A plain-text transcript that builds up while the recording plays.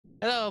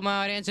Hello,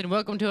 my audience, and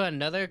welcome to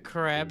another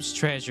Crab's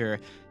Treasure,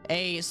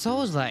 a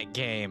Souls-like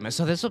game.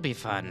 So this will be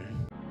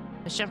fun.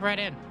 Let's jump right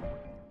in.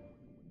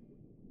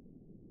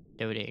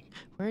 Doing.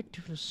 Where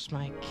does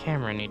my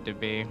camera need to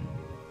be?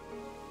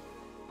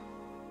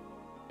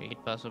 We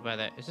get puzzled by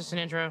that. Is this an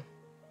intro?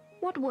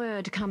 What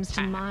word comes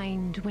to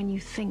mind when you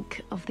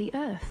think of the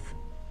earth?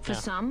 For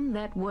some,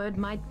 that word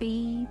might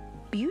be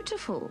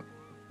beautiful.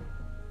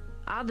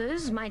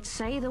 Others might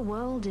say the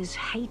world is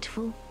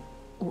hateful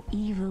or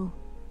evil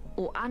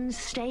or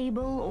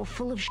unstable or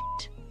full of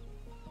shit.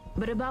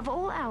 But above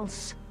all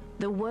else,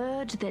 the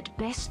word that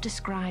best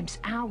describes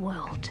our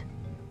world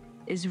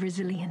is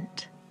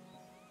resilient.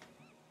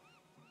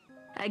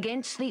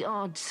 Against the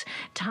odds,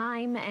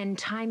 time and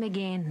time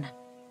again,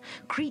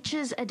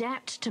 creatures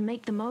adapt to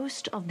make the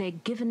most of their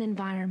given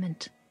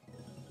environment.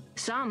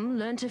 Some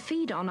learn to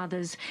feed on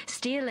others,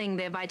 stealing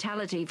their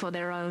vitality for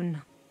their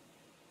own.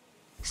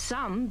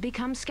 Some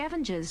become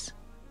scavengers,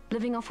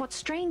 living off what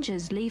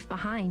strangers leave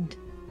behind.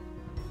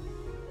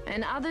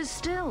 And others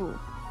still,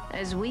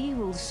 as we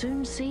will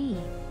soon see,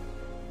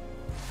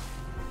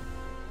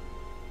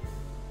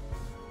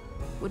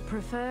 would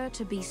prefer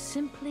to be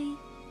simply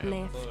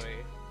left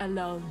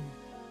alone.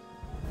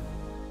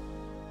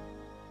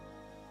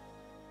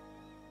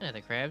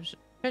 Another Crab's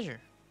Treasure.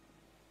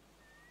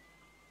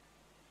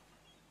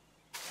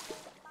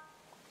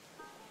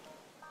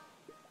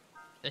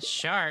 The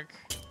shark?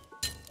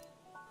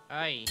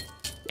 Aye.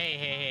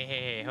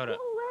 Hey, hold up.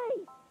 No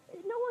way!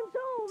 No one's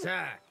home!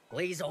 Sir,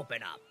 please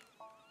open up.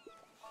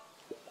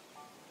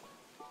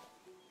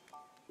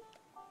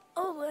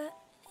 Oh,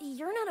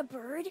 you're not a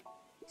bird.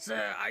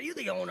 Sir, are you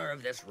the owner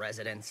of this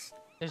residence?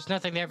 There's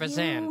nothing there but You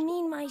sand.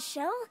 mean my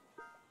shell?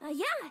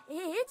 Yeah,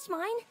 it's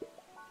mine.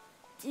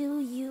 Do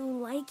you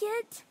like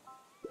it?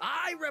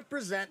 I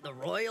represent the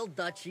Royal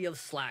Duchy of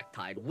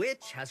Slacktide,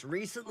 which has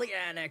recently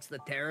annexed the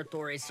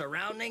territory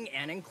surrounding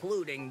and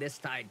including this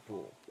tide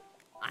pool.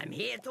 I'm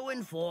here to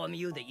inform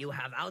you that you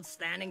have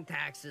outstanding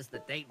taxes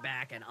that date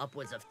back in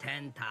upwards of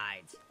 10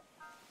 tides.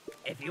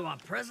 If you are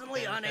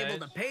presently 10 unable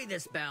tides? to pay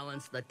this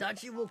balance, the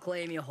duchy will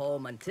claim you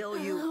home until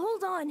you...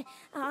 Hold on.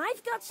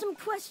 I've got some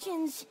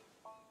questions.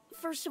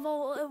 First of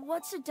all,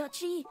 what's a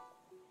duchy?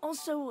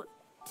 Also,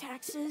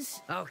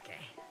 taxes.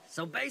 Okay,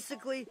 so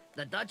basically,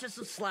 the Duchess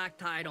of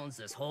Slacktide owns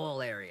this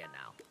whole area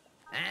now.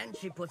 And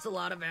she puts a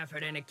lot of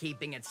effort into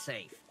keeping it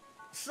safe.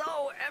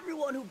 So,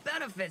 everyone who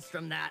benefits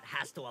from that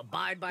has to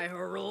abide by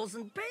her rules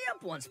and pay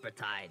up once per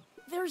tide.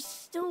 There's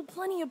still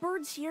plenty of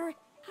birds here.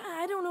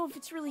 I don't know if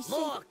it's really safe.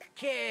 Look,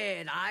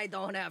 kid, I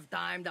don't have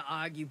time to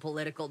argue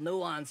political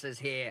nuances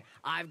here.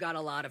 I've got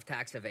a lot of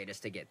tax evaders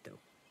to get to.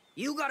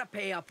 You gotta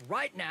pay up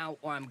right now,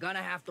 or I'm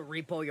gonna have to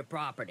repo your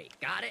property.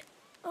 Got it?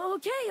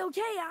 Okay.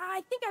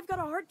 I think I've got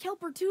a hard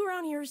kelp or two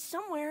around here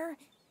somewhere.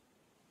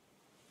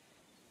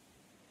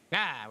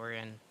 Ah, we're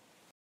in.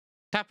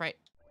 Top right.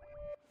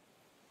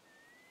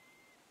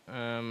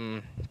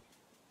 Move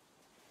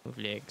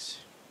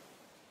legs.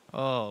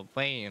 Oh,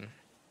 man.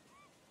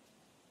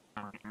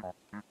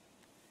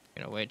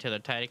 Gonna wait till the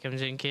tide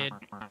comes in, kid.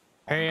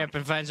 Hurry up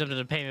and find something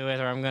to pay me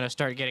with, or I'm gonna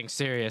start getting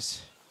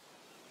serious.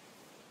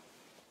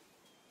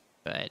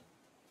 But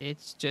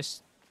it's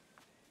just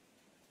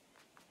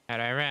how'd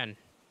I run?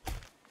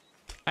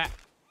 Ah,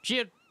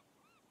 shoot!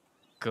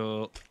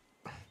 Cool.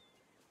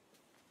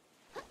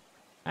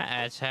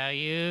 That's how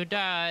you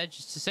dodge.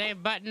 It's the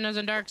same button as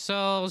in Dark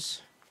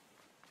Souls.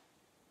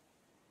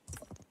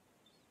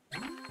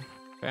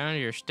 Found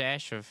your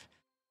stash of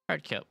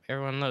hard kelp.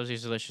 Everyone loves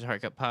these delicious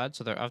hard kelp pods,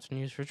 so they're often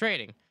used for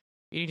trading.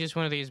 Eating just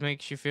one of these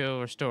makes you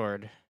feel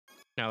restored.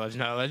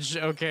 Knowledge.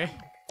 Okay.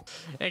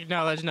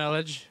 Acknowledge.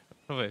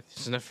 Oh, wait,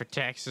 this is enough for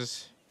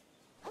taxes.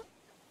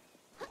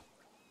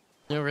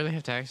 You don't really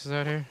have taxes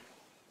out here?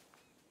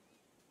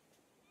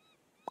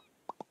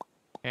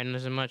 And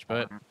isn't much,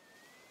 but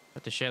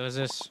what the shell is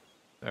this?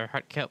 They're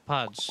hard kelp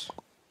pods.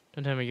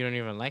 Don't tell me you don't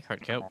even like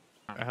hard kelp.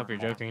 I hope you're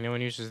joking. No one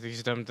uses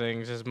these dumb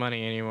things as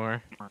money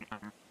anymore.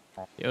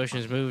 The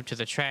ocean's moved to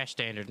the trash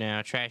standard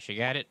now. Trash, you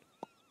got it?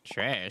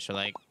 Trash,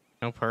 like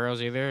no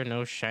pearls either,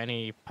 no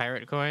shiny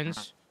pirate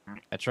coins.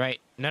 That's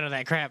right, none of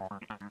that crap.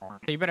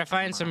 So you better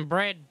find some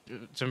bread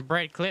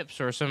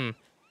clips or some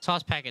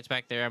sauce packets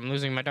back there. I'm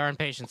losing my darn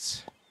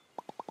patience.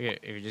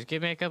 If you just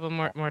give me a couple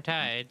more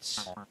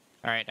tides. All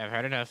right, I've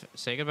heard enough.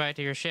 Say goodbye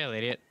to your shell,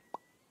 idiot.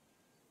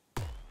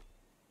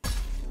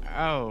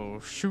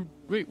 Oh shoot!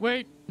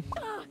 Wait.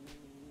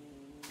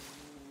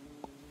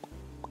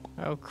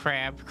 Oh,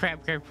 crab.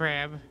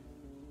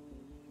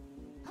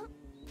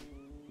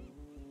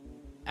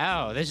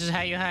 Oh, this is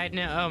how you hide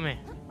now? Oh, man.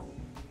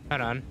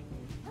 Hold on.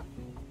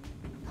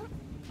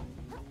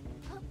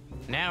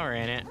 Now we're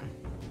in it.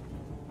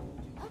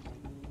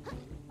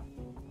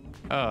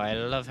 Oh, I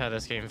love how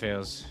this game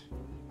feels.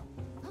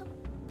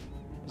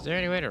 Is there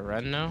any way to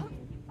run, though?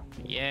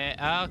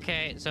 Yeah,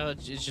 okay. So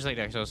it's just like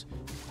Dark Souls.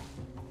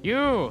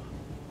 You!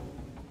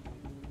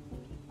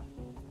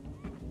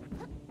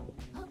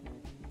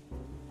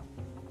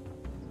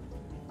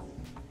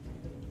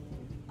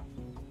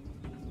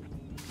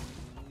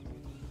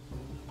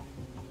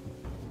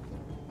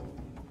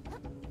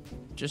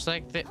 Just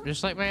like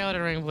my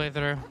Elden Ring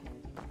playthrough.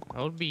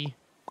 Old B.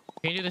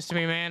 Can't do this to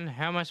me, man.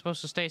 How am I supposed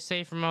to stay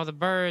safe from all the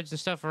birds and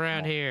stuff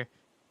around here?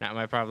 Not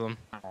my problem.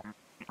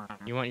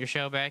 You want your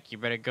shell back? You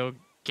better go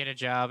get a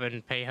job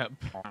and pay up.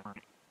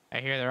 I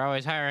hear they're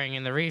always hiring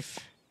in the reef.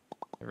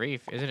 The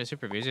reef? Isn't it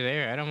super busy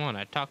there? I don't want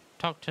to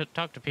talk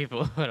to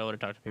people. I don't want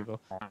to talk to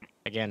people.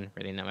 Again,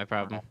 really not my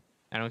problem.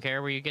 I don't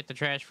care where you get the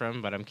trash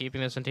from, but I'm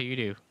keeping this until you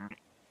do.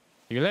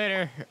 See you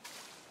later.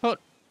 Oh.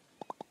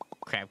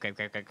 Crap.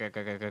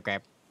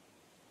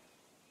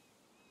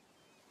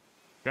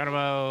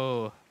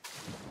 Geronimo!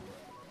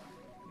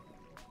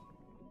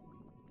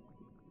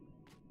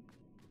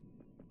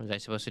 Was I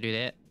supposed to do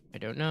that? I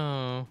don't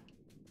know.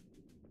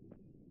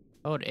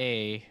 Hold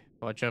A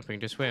while jumping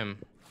to swim.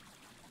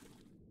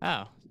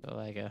 Oh, so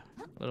like a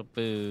little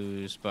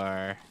booze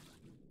bar.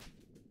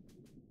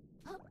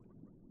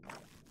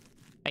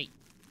 Hey!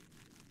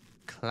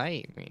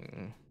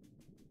 Climbing.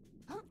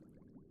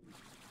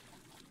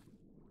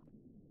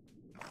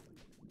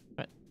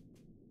 What?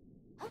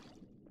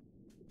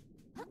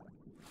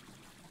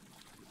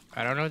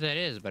 I don't know what that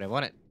is, but I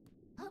want it.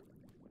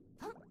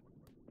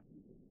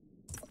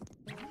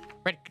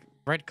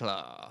 Red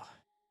claw.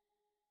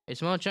 A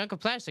small chunk of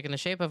plastic in the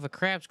shape of a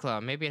crab's claw.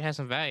 Maybe it has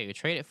some value.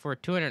 Trade it for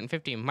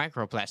 250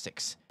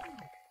 microplastics.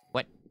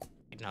 What?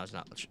 Acknowledge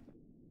knowledge.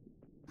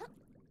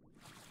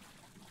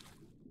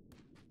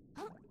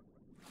 I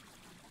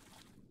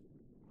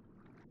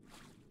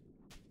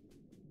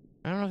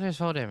don't know if there's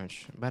fall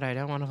damage, but I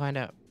don't want to find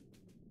out.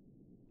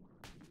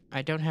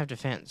 I don't have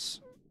defense.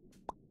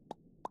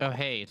 Oh,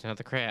 hey, it's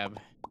another crab.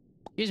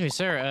 Excuse me,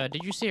 sir.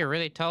 Did you see a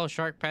really tall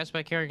shark pass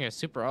by carrying a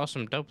super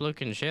awesome,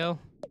 dope-looking shell?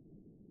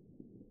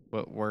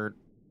 What word?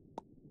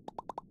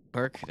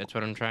 Work? That's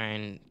what I'm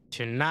trying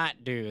to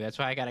not do. That's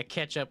why I gotta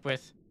catch up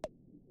with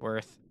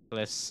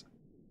worthless.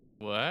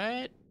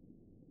 What?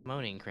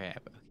 Moaning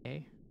crab.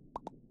 Okay.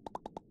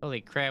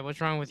 Holy crap!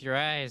 What's wrong with your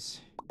eyes?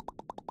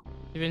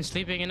 You've been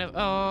sleeping enough.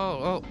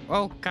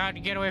 Oh!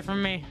 God! Get away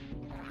from me!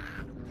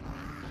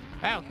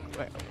 Ow!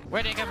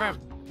 Where'd they come from?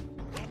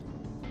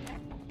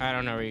 I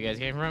don't know where you guys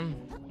came from.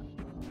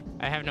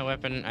 I have no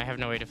weapon. I have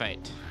no way to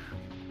fight.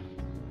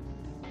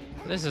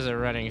 This is a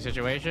running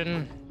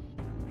situation.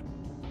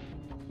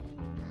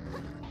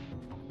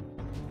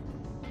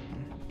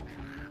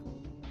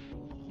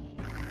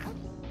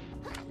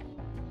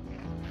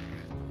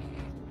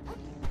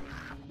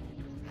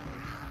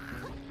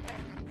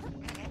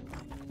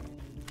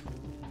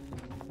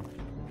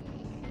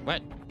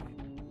 What?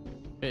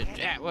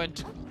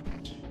 What?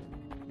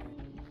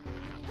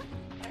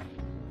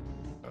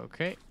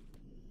 Okay.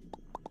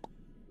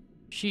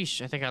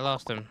 Sheesh, I think I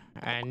lost him.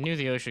 I knew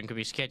the ocean could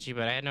be sketchy,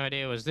 but I had no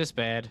idea it was this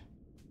bad.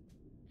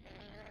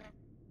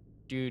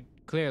 Dude,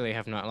 clearly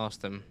have not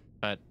lost them,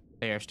 but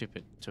they are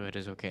stupid, so it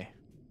is okay.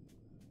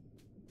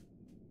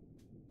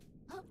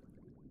 What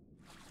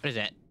is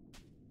that?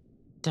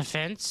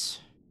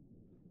 Defense?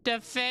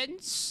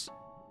 Defense?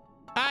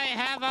 I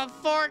have a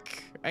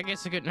fork! I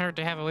guess it couldn't hurt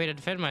to have a way to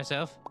defend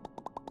myself.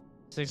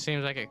 This thing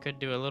seems like it could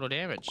do a little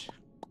damage.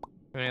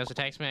 If anyone else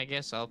attacks me, I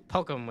guess I'll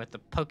poke him with the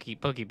pokey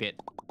bit.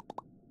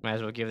 Might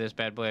as well give this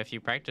bad boy a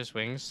few practice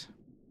swings.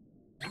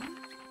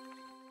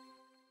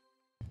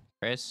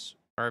 Press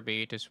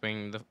RB to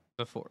swing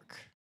the fork.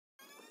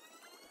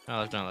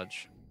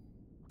 Knowledge.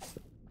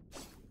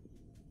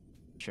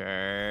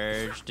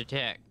 Charged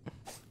attack.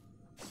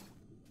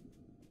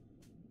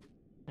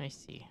 I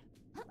see.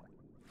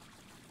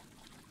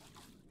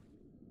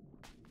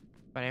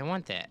 But I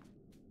want that.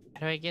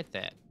 How do I get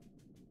that?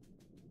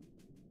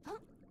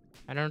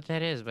 I don't know what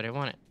that is, but I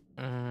want it.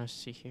 Let's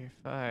see here.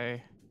 If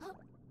I...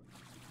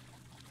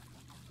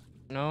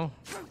 No?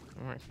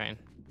 Alright, fine.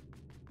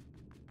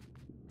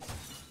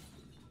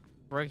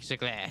 Breaks the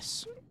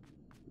glass.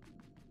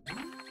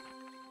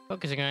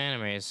 Focusing on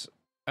enemies.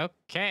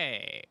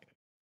 Okay.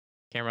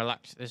 Camera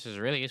locked. This is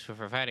really useful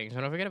for fighting, so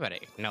don't forget about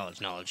it.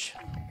 Knowledge.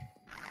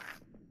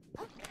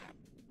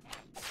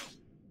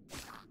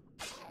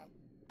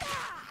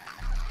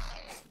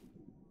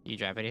 You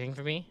drop anything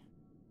for me?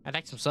 I'd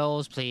like some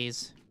souls,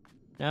 please.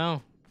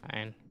 No?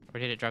 Fine.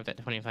 Or did it drop that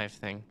 25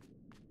 thing?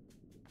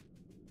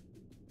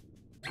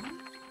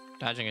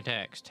 Dodging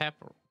attacks. Tap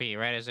B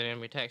right as an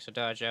enemy attacks to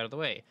dodge out of the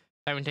way.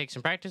 Timing takes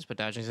some practice, but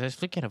dodging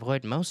successfully can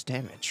avoid most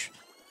damage.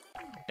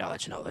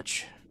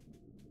 Knowledge.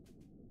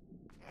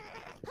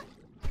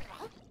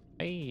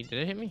 Hey, did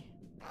it hit me?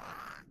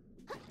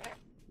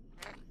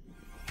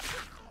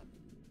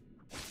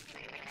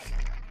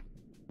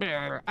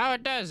 Oh,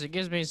 it does. It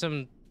gives me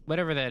some...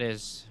 whatever that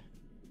is.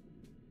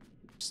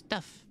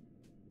 Stuff.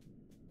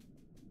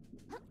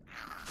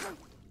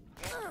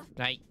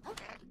 Right.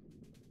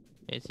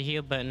 It's a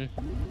heal button.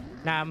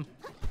 Nom.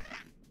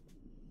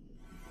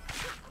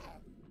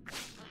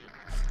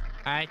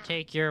 I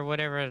take your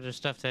whatever the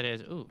stuff that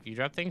is. Ooh, you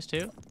drop things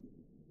too?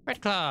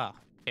 Red claw.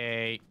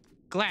 Okay.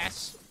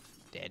 Glass.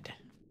 Dead.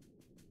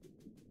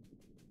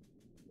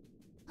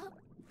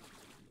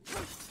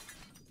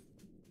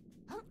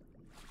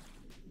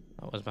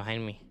 What was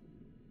behind me?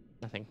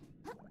 Nothing.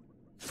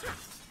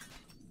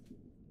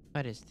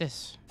 What is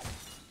this?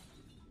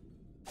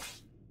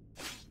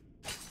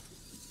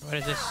 What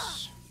is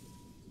this?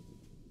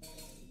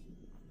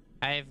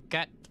 I've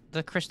got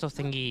the crystal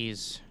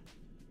thingies.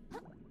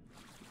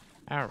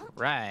 All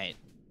right.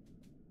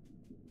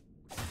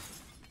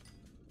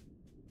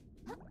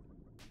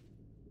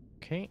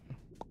 Okay.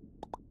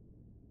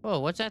 Whoa,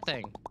 what's that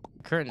thing?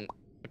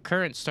 The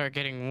currents start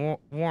getting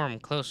warm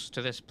close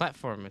to this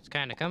platform. It's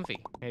kind of comfy.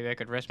 Maybe I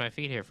could rest my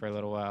feet here for a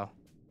little while.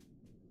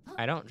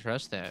 I don't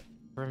trust that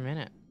for a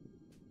minute.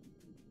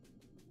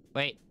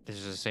 Wait, this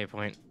is a save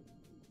point.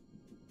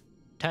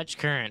 Touch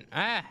current.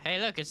 Ah, hey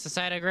look, it's the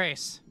side of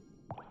grace.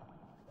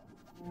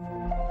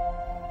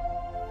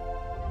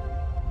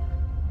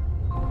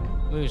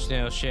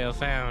 Moonsnail shell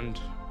found.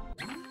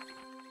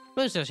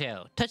 Moonsnail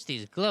shell. Touch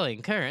these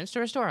glowing currents to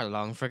restore a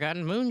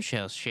long-forgotten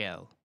moonshell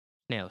shell.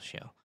 Snail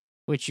shell.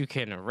 Which you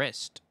can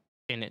rest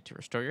in it to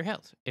restore your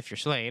health. If you're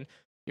slain,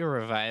 you'll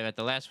revive at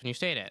the last one you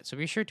stayed at, so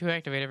be sure to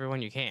activate every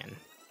one you can.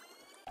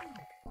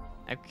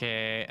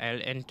 Okay,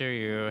 I'll enter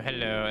you.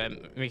 Hello,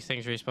 that makes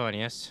things respawn,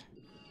 yes?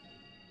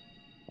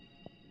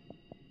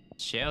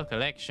 Shell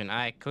collection.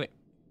 I click.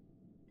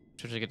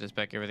 Should get this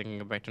back, everything can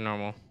go back to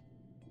normal.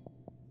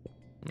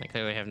 I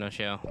clearly have no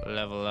shell.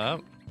 Level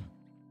up.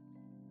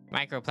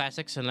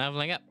 Microplastics and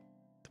leveling up.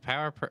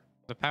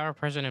 The power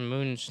present in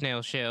moon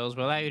snail shells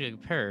will allow you to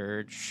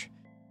purge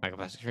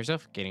microplastics for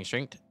yourself, gaining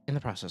strength in the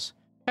process.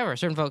 However,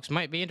 certain folks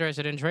might be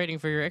interested in trading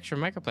for your extra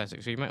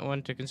microplastics, so you might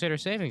want to consider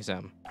saving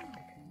some.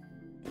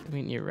 I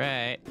mean, you're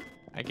right.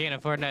 I can't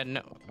afford that.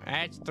 No,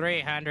 that's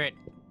 300.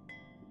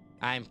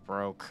 I'm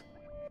broke.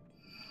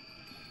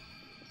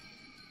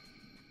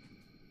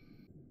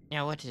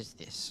 Now, what is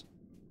this?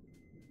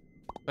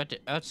 What?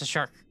 Oh, it's a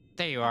shark.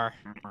 There you are.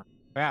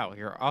 Wow,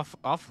 you're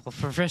awful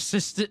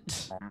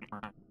persistent.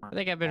 I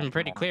think I've been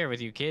pretty clear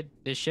with you, kid.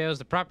 This shell's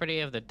the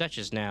property of the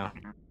Duchess now.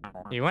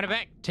 You want it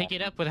back? Take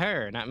it up with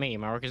her, not me.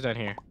 My work is done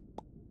here.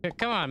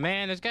 Come on,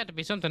 man. There's got to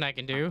be something I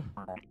can do.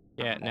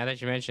 Yeah, now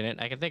that you mention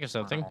it, I can think of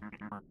something.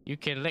 You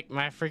can lick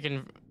my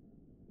freaking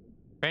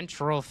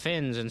ventral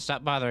fins and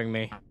stop bothering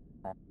me.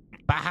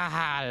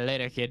 Bahaha,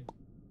 later, kid.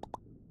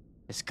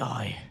 This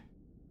guy.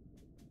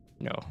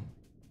 No.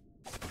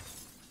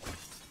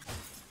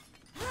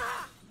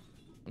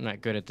 I'm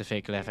not good at the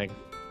fake laughing.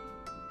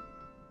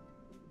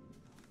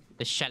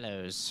 The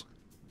shallows.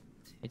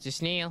 It's a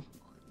snail.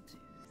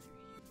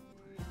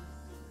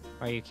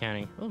 Why are you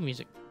counting? Oh,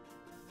 music.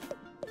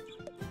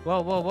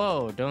 Whoa, whoa,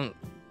 whoa. Don't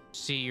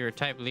see your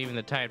type leaving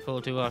the tide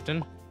pool too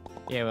often.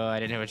 Yeah, well, I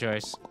didn't have a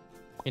choice.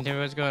 You tell me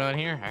what's going on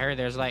here? I heard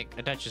there's like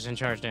a Duchess in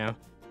charge now.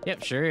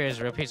 Yep, sure is.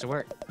 A real piece of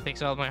work.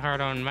 Takes all my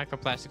hard-on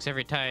microplastics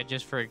every tide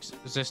just for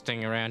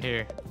existing around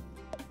here.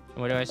 And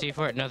what do I see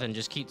for it? Nothing.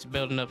 Just keeps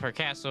building up her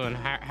castle and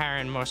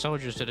hiring more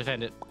soldiers to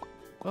defend it.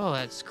 Oh,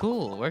 that's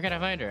cool. Where can I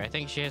find her? I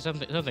think she has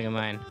something in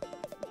mind.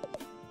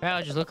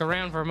 Well, just look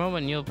around for a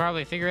moment and you'll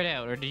probably figure it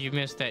out. Or did you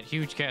miss that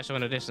huge castle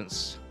in the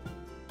distance?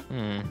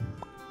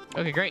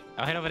 Okay, great.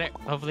 I'll head over there.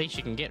 Hopefully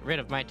she can get rid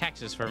of my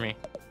taxes for me.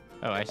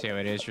 Oh, I see how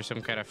it is. You're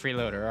some kind of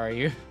freeloader, are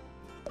you?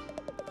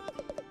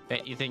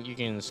 Bet you think you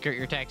can skirt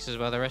your taxes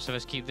while the rest of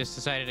us keep this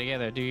society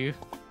together, do you?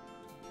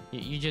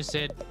 You just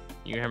said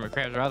you hermit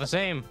crabs are all the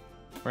same.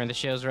 We're in the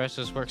shells the rest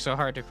of us work so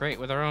hard to create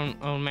with our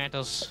own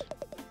mantles.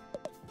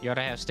 You ought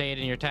to have stayed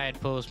in your tide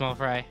pool, small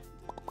fry.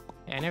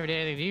 Yeah, I never did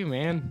anything to you,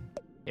 man.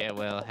 Yeah,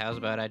 well, how's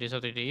about I do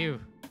something to you?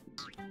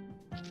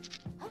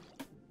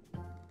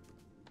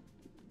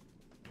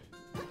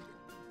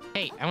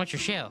 Hey, I want your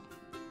shell.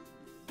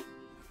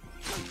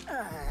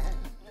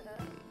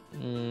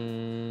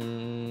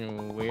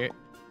 Weird.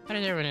 How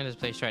does everyone in this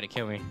place try to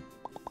kill me?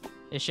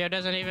 This shell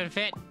doesn't even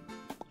fit.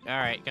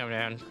 Alright, calm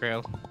down,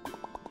 Krill.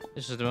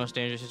 This is the most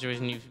dangerous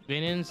situation you've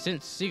been in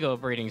since seagull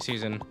breeding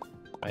season.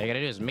 All you gotta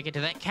do is make it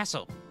to that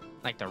castle,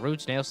 like the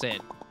root snail said.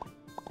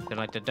 Then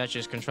like the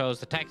Duchess controls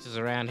the taxes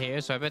around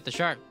here, so I bet the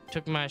shark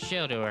took my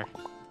shell to her.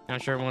 I'm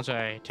sure once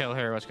I tell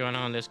her what's going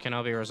on, this can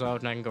all be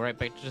resolved and I can go right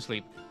back to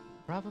sleep.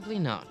 Probably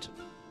not.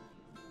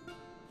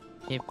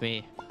 Hit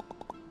me.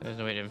 There's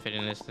no way to fit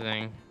in this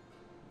thing.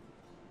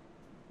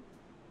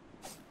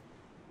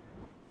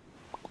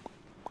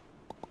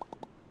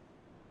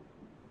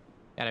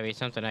 Gotta be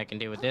something I can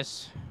do with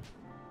this.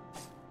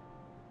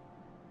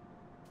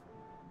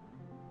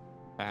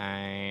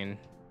 Fine.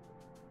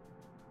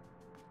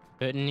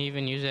 Couldn't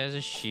even use it as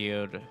a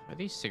shield. Are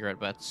these cigarette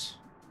butts?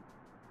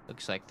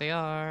 Looks like they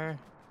are.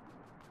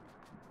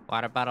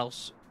 Water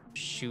bottles.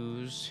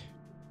 Shoes.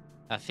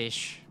 A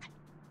fish.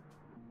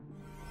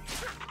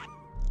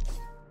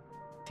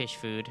 Fish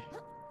food.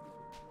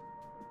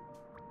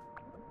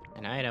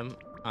 An item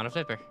on a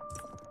flipper.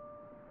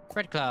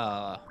 Red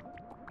claw.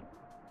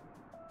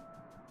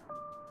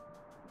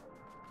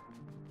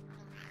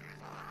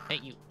 Hey,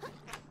 you.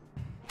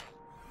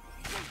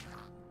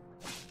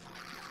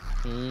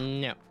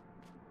 No.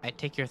 I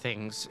take your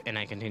things and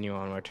I continue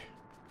onward.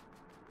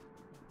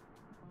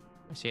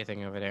 I see a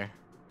thing over there.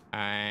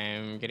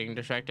 I'm getting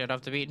distracted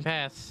off the beaten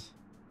path.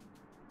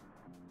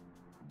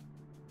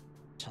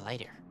 It's a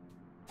lighter.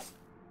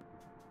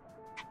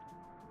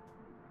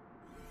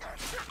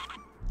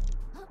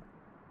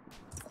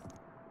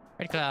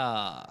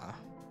 claw.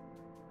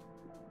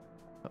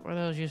 What were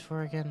those used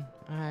for again?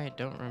 I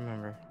don't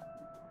remember.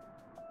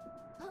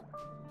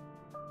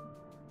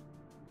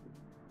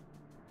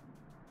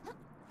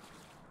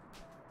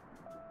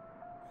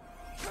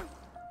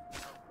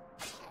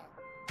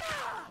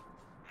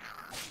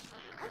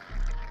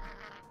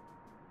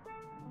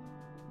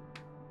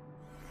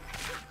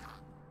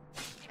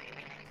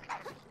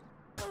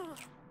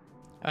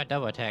 Oh,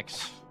 double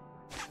attacks.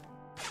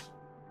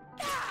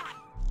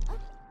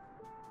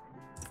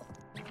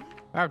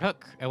 Barbed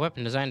hook, a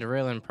weapon designed to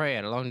reel in prey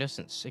at a long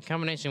distance. In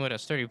combination with a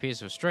sturdy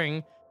piece of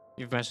string,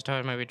 you've mastered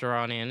target might be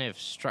drawn in if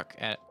struck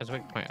at as a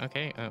weak point.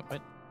 Okay,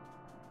 what?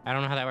 I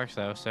don't know how that works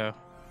though, so.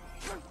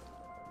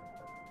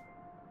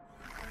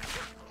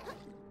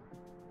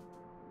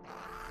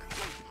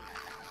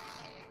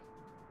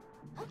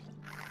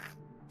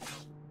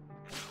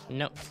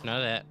 Nope, none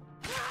of that.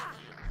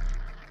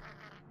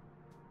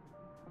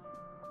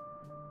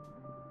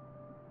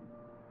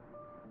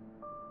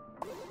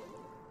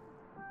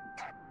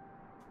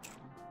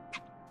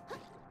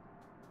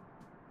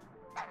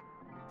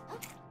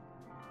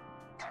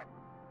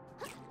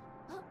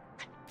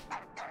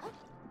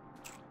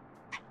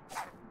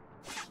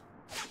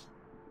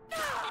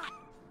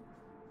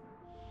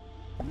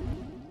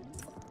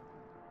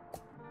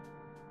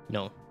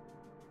 No.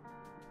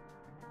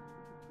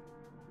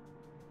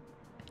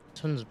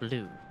 This one's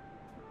blue.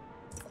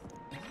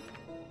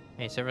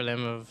 A severed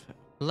limb of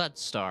blood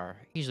star,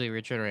 easily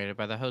regenerated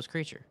by the host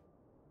creature.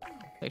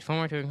 Collect 4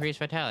 more to increase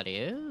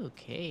vitality.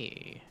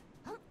 Okay.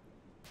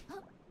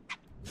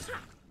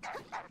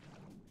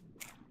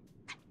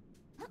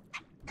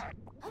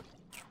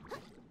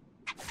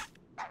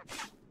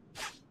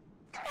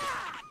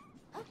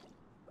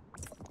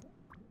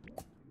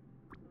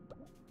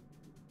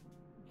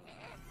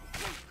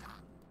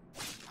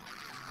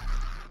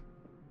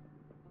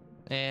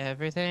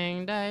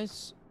 Everything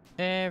dies.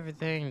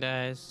 Everything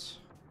dies.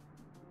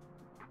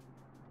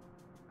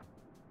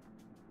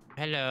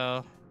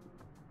 Hello.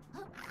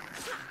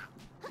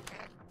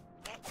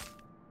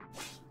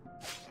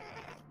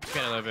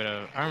 Got a little bit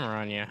of armor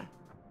on you.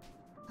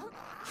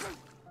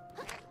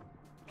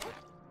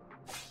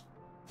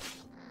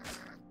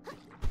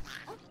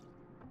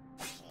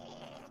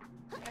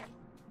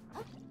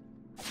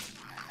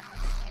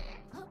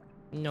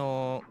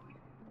 No.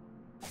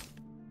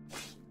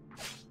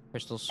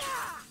 Crystals.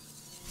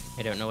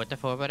 I don't know what they're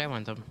for, but I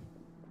want them.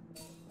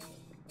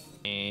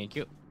 Thank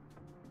you.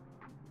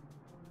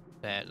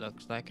 That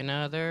looks like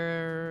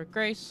another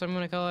Grace. I'm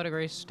gonna call it a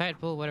Grace tide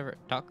pool, whatever.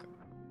 Talk.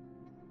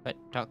 What?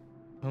 Talk.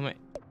 Who am I?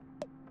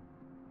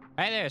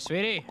 Hi there,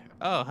 sweetie.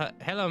 Oh,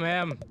 hello,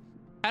 ma'am.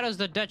 How does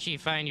the duchy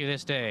find you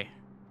this day?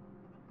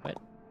 What?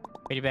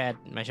 Pretty bad.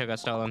 My show got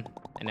stolen.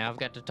 And now I've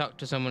got to talk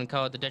to someone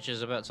called the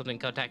Duchess about something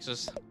called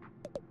taxes.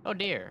 Oh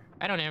dear.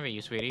 I don't envy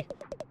you, sweetie.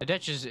 The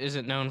Duchess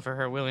isn't known for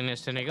her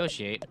willingness to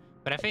negotiate,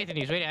 but I have faith in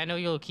you, sweetie. I know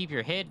you'll keep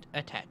your head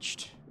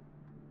attached.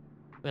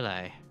 Will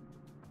I?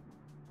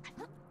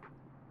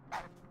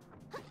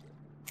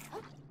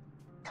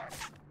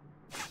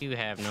 You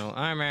have no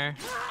armor,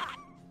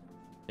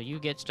 so you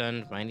get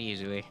stunned mighty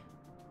easily.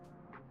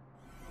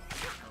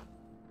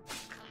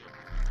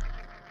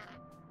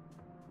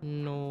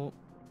 No.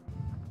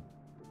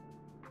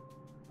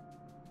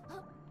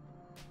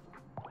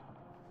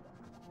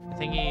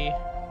 Thingy.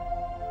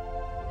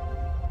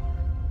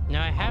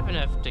 Now I have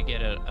enough to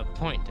get a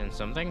point in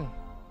something.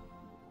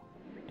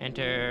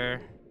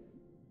 Enter.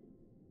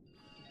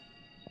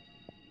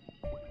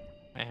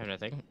 I have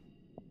nothing.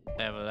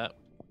 Level up.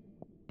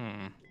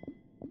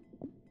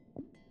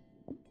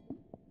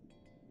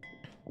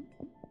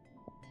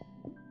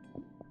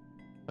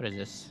 What is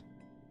this?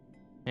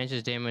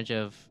 Enhances damage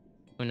of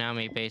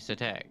Unami-based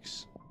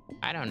attacks.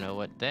 I don't know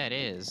what that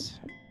is.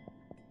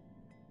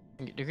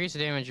 Decrease the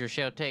damage your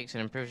shell takes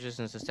and improves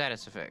resistance to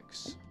status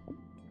effects.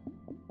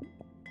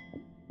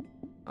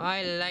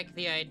 I like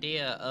the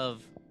idea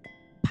of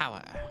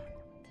power.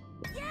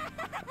 Yeah!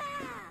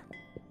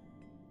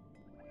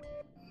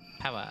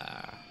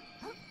 Power.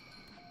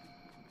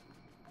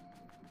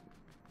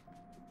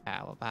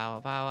 Power,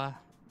 power, power.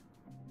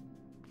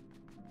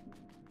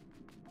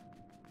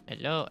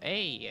 Hello,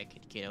 hey, I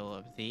could get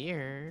up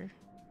there.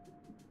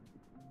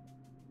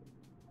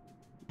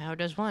 How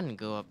does one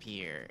go up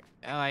here?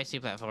 Oh, I see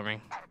platforming.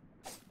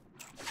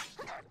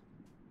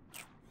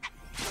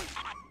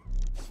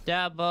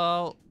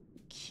 Double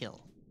kill.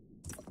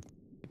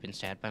 You've been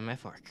stabbed by my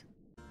fork.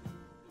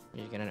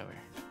 You're gonna know where.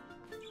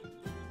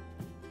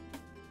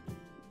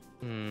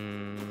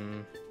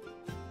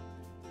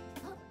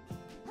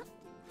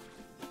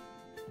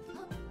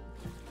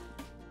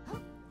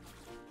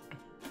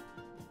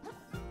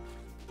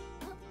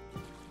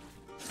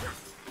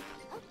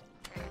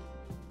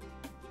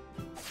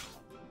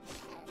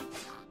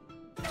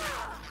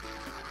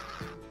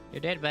 You're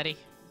dead, buddy.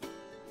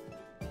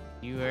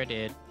 You are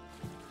dead.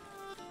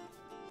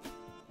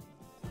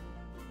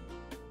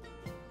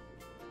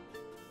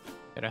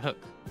 Got a hook.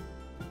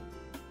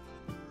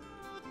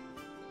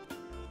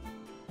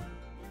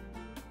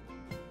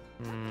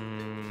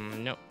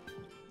 Nope.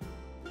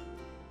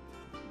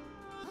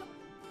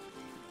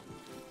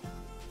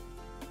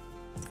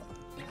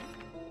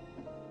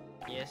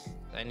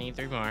 need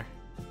 3 more.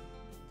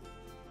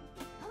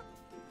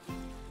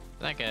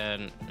 Like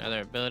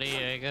another ability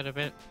I got a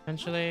bit,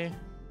 potentially.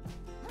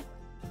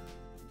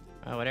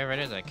 Whatever it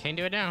is, I can't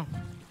do it now.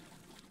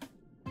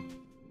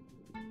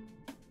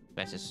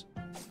 Glasses.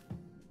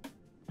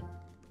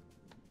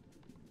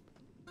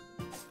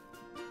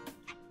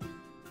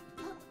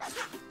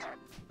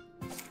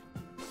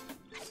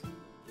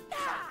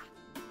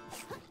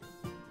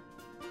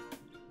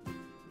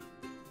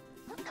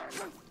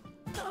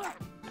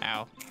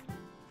 Ow.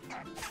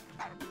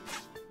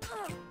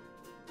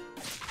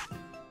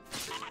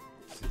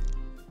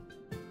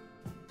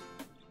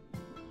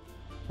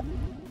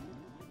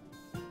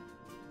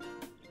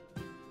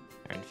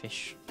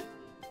 Fish.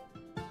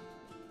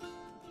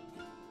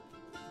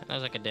 That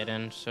was like a dead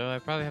end, so I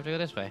probably have to go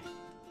this way.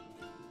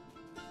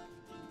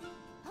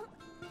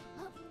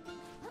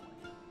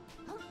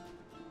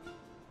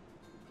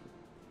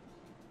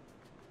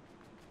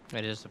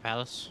 It is the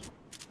palace.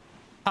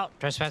 Halt,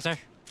 trespasser!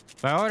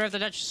 By order of the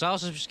Duchess, all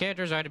such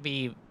characters are to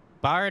be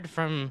barred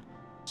from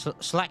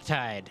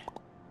Slacktide.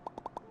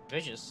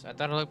 Vicious. I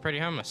thought it looked pretty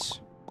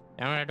harmless.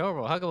 Downright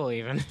adorable, huggable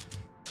even.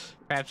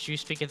 Perhaps you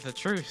speaketh the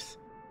truth,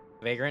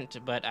 vagrant,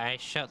 but I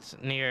shut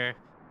near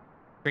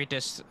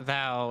greatest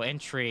thou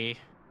entry.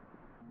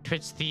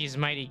 Twist these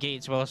mighty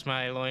gates whilst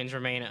my loins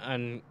remain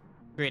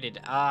ungraded.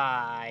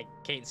 Ah, I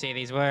can't say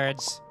these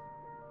words.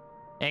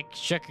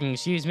 Shucking,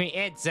 excuse me,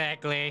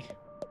 exactly.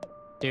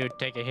 Dude,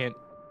 take a hint.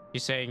 You're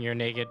saying you're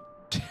naked.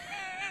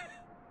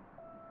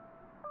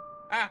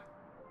 Ah!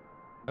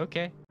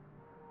 Okay.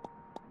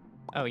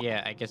 Oh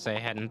yeah, I guess I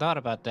hadn't thought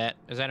about that.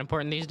 Is that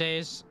important these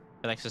days?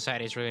 I feel like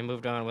society's really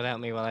moved on without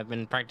me while I've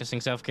been practicing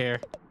self-care.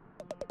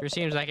 Sure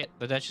seems like it.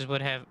 The Duchess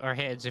would have our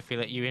heads if we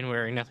let you in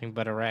wearing nothing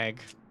but a rag.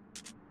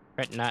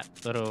 Fret not,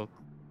 little...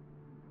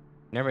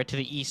 Never to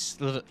the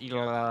east, little...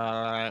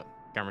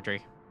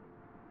 Geometry.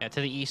 Yeah,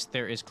 to the east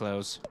there is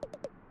clothes.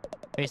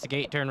 Face the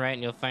gate, turn right,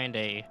 and you'll find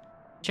a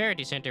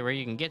charity center where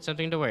you can get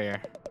something to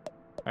wear.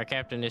 Our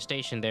captain is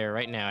stationed there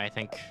right now, I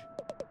think.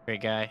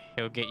 Great guy.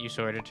 He'll get you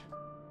sorted.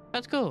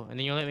 That's cool. And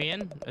then you'll let me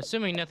in?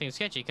 Assuming nothing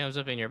sketchy comes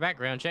up in your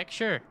background check,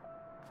 sure.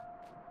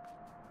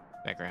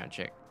 Background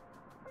check.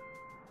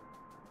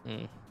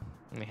 Let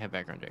me have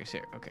background checks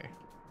here. Okay.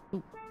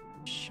 Ooh.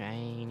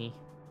 Shiny.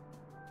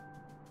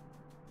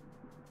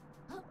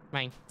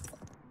 Mine.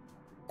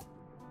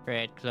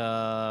 Red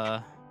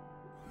claw.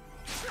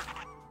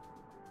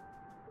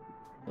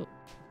 Oh,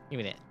 give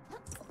me that.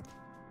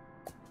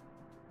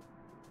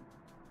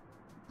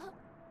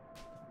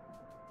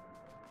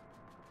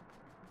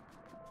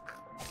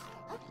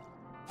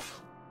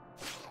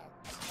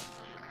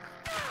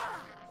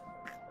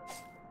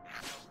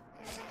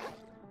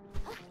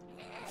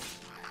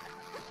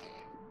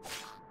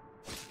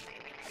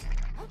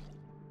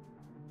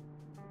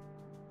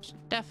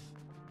 Stuff.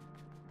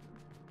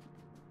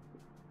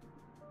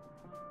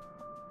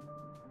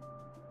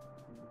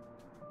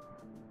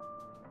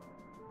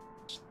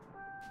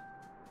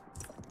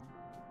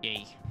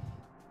 Yay.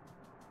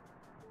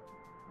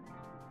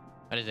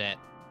 What is that?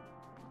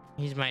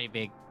 He's mighty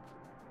big.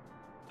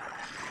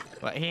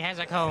 Well, he has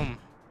a comb.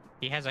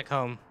 He has a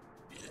comb.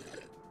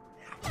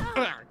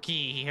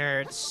 He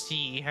hurts.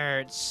 He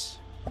hurts.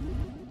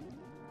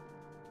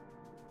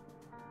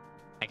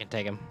 I can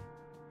take him.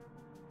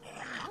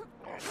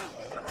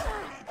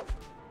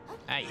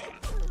 Aye.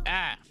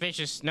 Ah,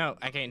 vicious. No,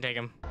 I can't take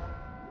him.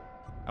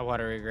 A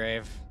watery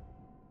grave.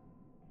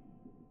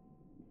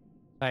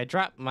 I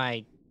dropped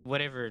my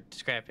whatever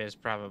scrap is,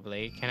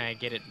 probably. Can I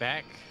get it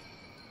back?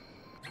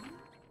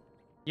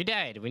 You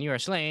died. When you are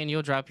slain,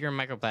 you'll drop your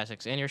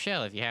microplastics and your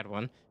shell, if you had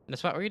one, in the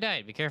spot where you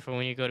died. Be careful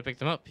when you go to pick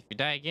them up. If you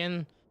die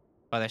again,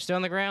 while they're still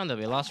on the ground, they'll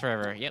be lost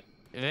forever. Yep.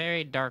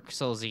 Very Dark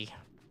Soulsy.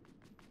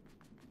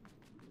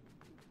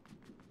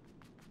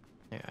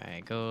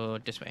 I go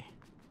this way.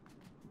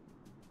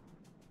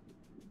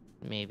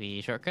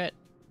 Maybe shortcut?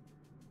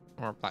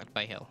 Or blocked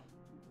by hill.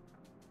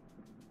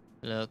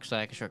 Looks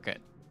like a shortcut.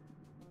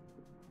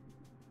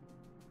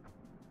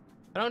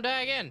 I don't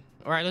die again,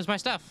 or I lose my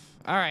stuff.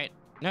 Alright,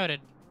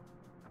 noted.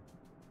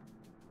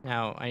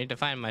 Now, I need to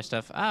find my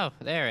stuff. Oh,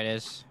 there it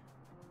is.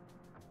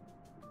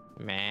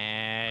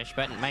 Mash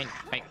button, mine,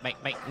 bite,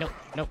 bite, bite. No,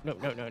 no, no,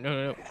 no, no,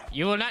 no, no.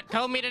 You will not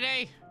comb me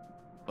today!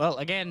 Well,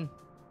 again.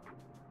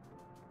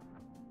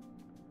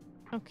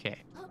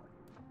 Okay.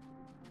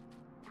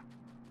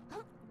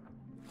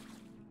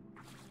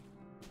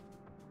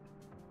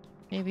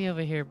 Maybe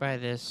over here by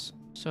this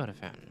soda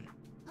fountain.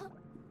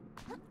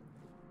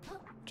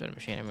 Soda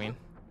machine, I mean.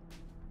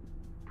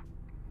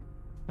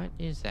 What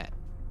is that?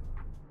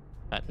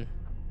 Button.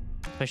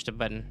 Push the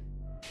button.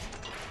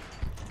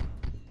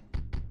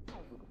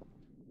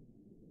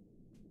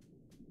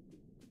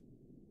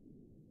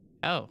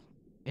 Oh,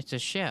 it's a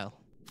shell.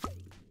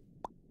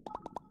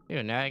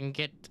 Ew, now I can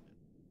get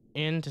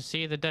in to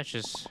see the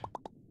Duchess.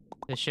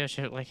 The shell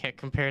should like heck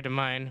compared to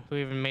mine. Who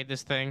even made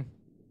this thing?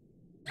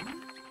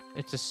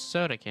 It's a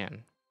soda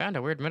can. Found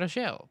a weird metal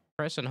shell.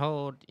 Press and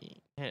hold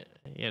to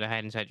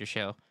hide inside your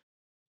shell.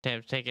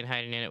 Taking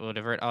hiding in it will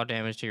divert all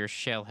damage to your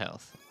shell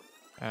health.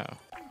 Oh.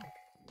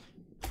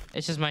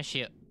 This is my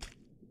shield.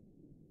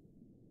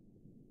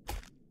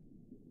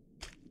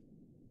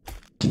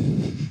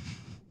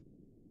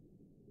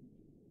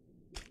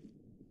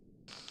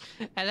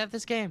 I love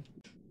this game.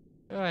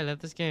 Oh, I love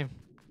this game.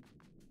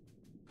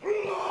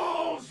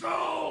 Close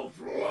off,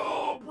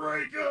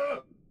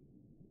 lawbreaker!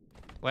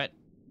 What?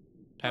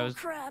 I was... Oh,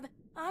 Crab.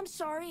 I'm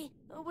sorry.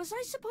 Was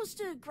I supposed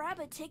to grab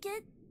a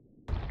ticket?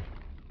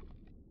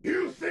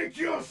 You think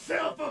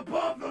yourself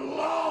above the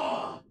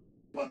law,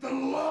 but the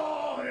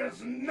law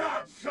is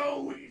not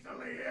so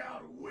easily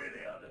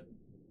outwitted.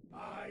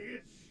 By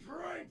its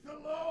strength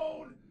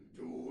alone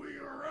do we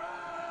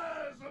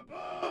rise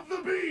above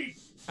the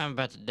beasts. I'm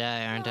about to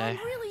die, aren't I? I'm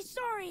really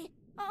sorry.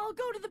 I'll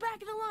go to the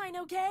back of the line,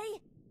 okay?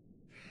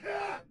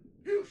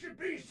 You should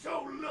be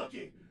so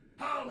lucky.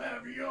 I'll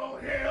have your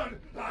head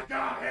like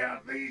I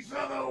have these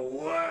other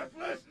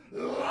worthless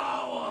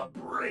law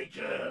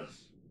breakers.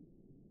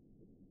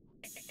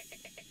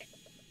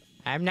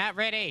 I'm not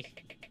ready.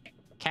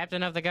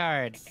 Captain of the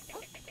Guard.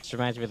 This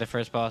reminds me of the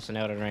first boss in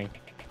Elden Ring.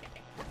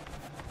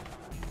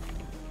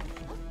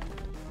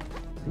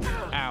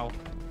 Ow.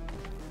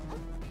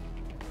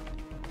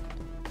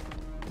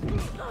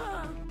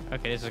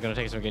 Okay, this is gonna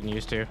take some getting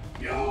used to.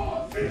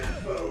 Your fish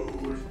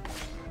food.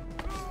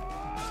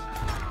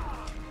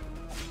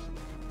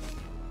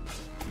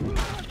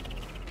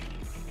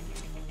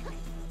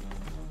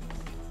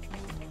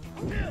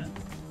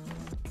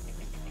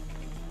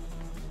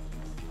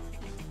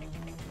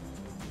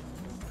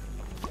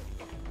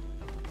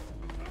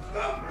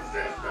 Stop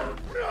resisting!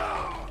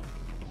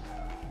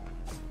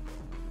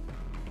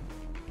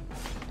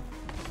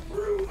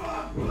 Through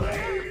my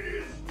blade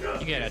is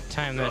just You gotta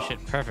time that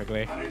shit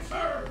perfectly.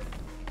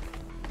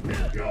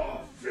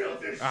 Your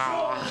filthy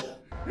soul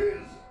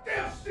is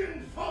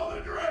destined for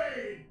the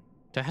drain!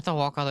 Do I have to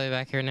walk all the way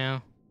back here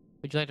now?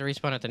 Would you like to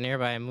respawn at the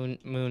nearby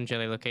moon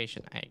jelly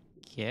location? I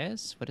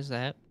guess? What is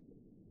that?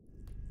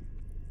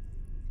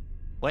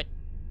 What?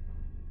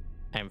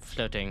 I'm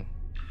floating.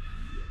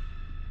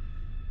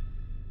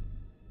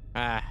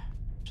 Ah.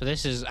 So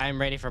this is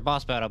I'm ready for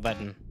boss battle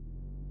button.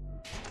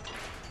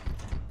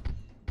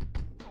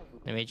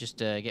 Let me just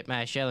get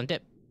my shell and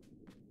dip.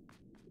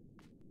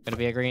 Gonna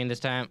be a green this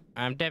time.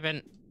 I'm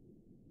dipping.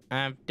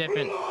 I'm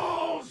dipping.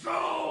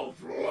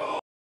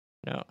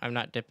 No, I'm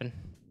not dipping.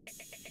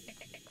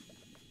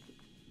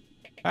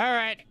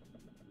 Alright.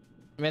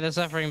 May the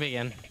suffering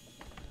begin.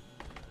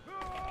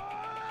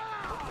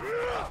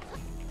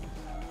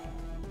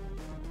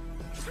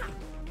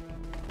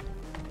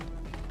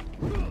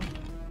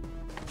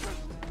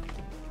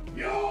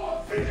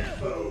 Your fish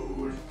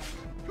food!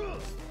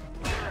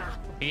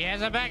 He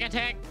has a back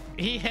attack!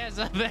 He has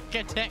a back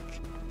attack!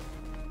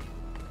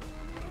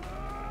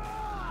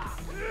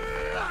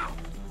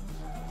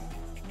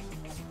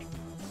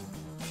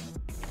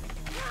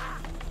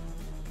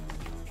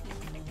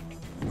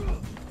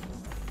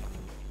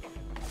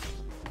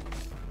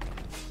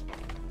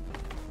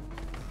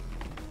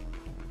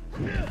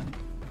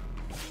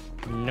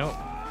 Nope.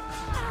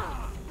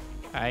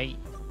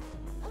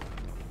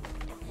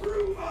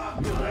 Through my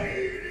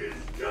blade is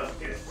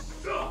justice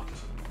sucked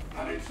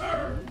and it's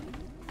hurt.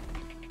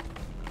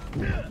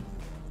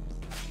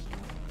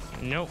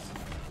 Nope.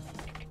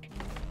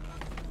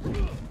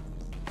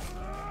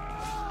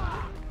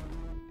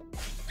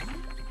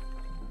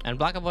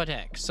 Unblockable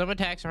attacks. Some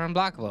attacks are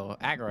unblockable.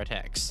 Aggro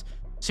attacks.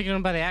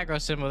 Signaled by the aggro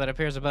symbol that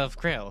appears above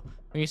Krill.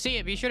 When you see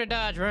it, be sure to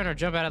dodge, run, or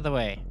jump out of the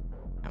way.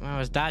 I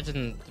was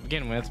dodging to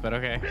begin with, but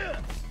okay.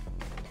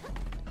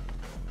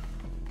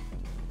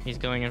 He's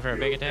going in for a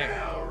big attack.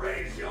 Now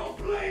raise your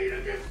blade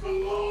against the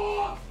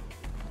law.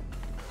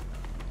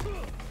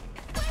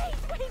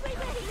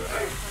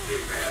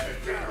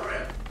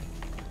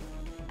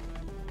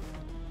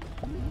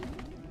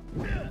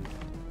 Wait!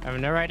 I have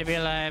no right to be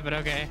alive, but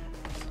okay.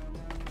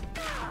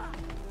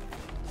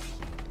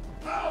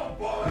 I'll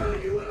boil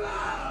you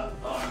alive,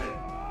 Armin.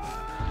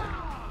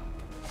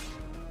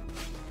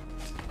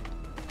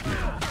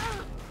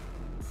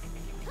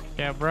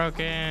 Yeah,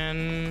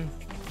 broken.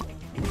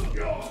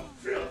 Your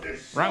filthy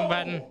Wrong soul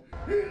button.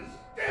 is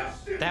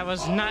destined That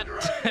was for not. the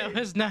That grave.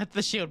 was not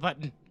the shield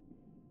button.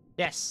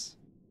 Yes.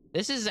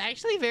 This is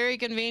actually very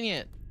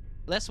convenient.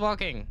 Less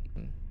walking.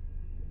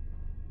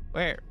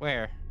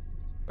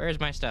 Where's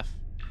my stuff?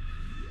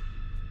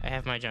 I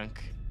have my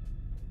junk.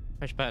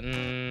 Push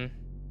button.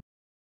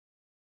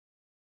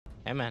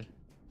 Hey man.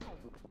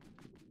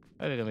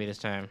 What are we gonna be this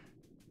time?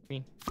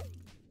 Green.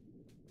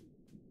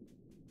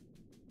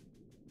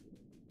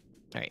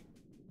 Alright.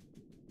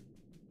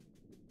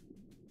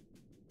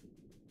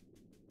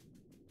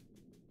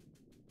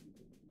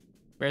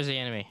 Where's the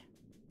enemy?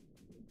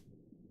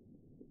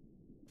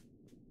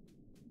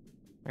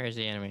 Where's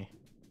the enemy?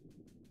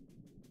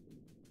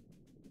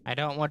 I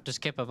don't want to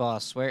skip a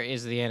boss. Where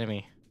is the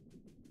enemy?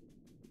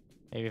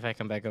 Maybe if I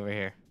come back over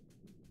here.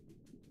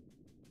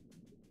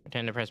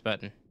 Pretend to press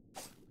button.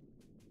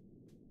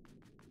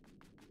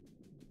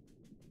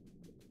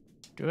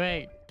 Do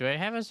I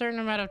have a certain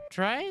amount of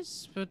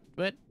tries?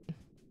 What?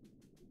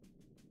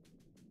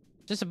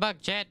 Just a bug,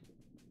 chat.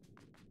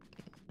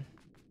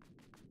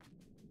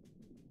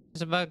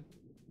 There's a bug.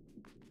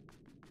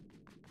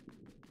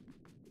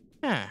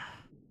 Huh.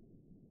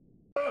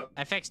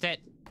 I fixed it.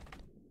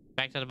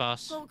 Back to the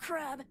boss. Oh,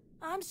 crab.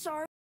 I'm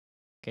sorry.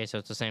 Okay, so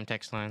it's the same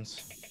text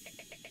lines.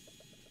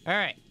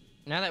 Alright.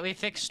 Now that we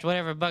fixed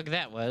whatever bug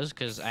that was,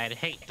 because I'd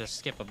hate to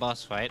skip a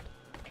boss fight.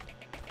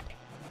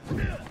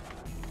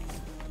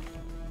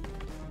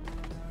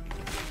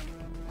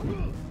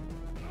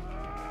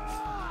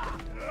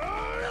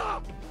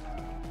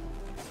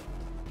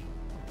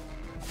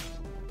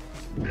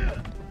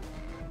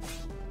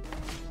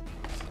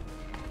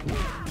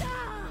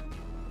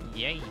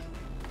 Yay.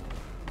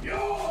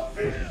 Your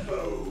fish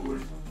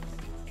food!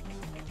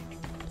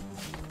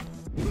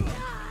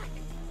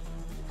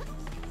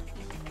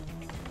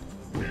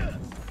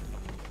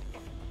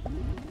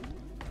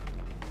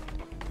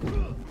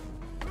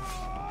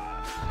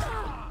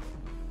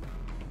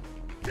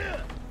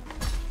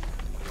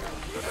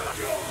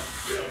 Your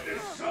filthy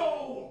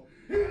soul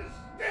is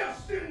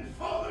destined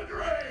for the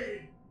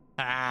drain!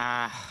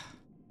 Ah.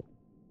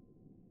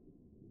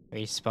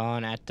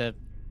 Respawn at the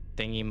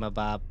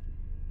thingy-mabob.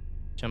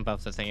 Jump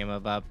off the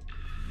thingy-mabob.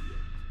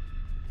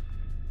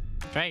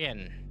 Try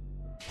again.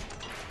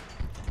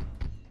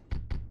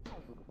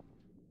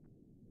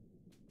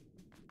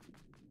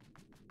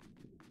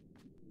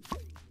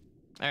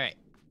 Alright.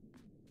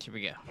 Here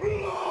we go.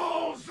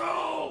 Law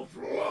solved,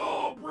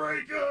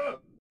 lawbreaker!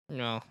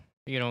 No,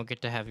 you don't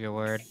get to have your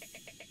word.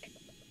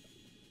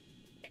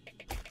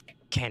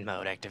 Can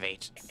mode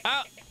activate.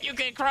 Oh, you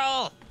can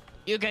crawl!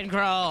 You can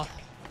crawl!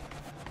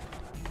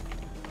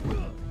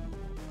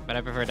 But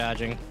I prefer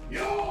dodging.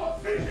 Your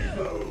fish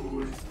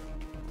food!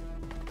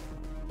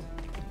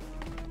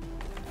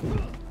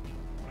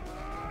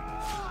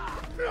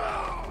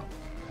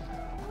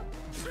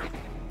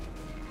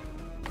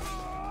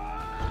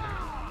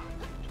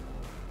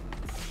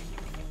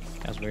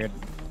 That was weird.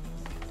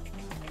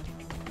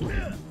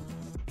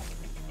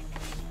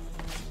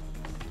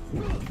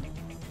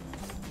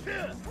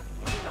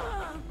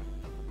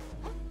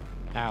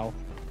 Ow.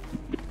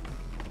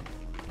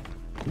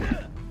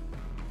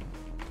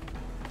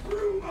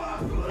 Through my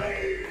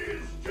blade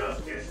is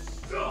justice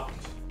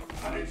stuffed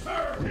and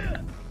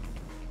eternal.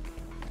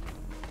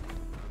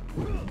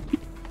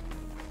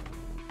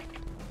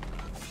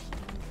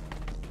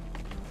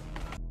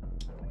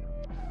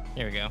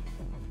 Here we go.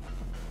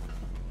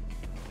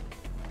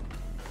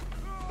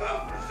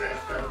 Stop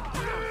resisting!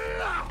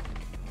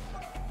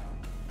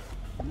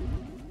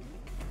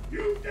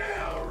 You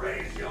dare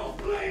raise your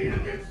blade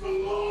against the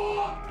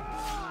law!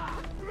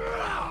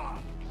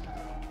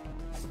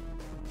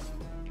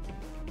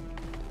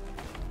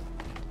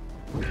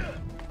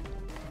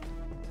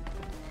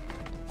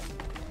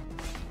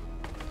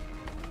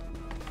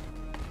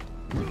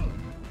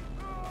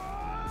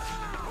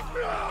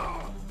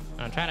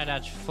 I'm trying to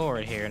dodge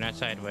forward here, not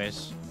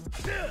sideways.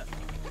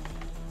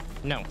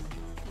 No.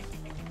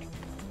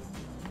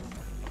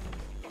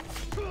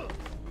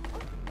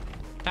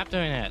 Stop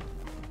doing that.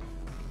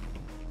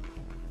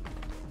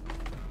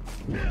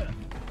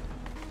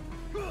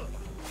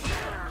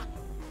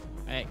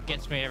 It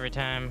gets me every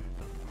time.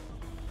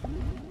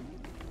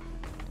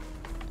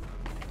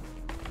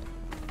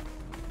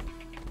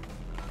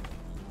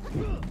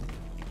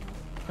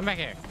 Come back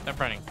here. Stop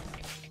running.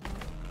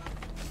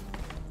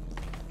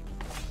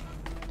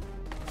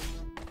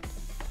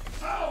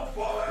 How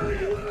far are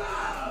you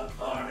alive,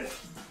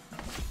 Harness?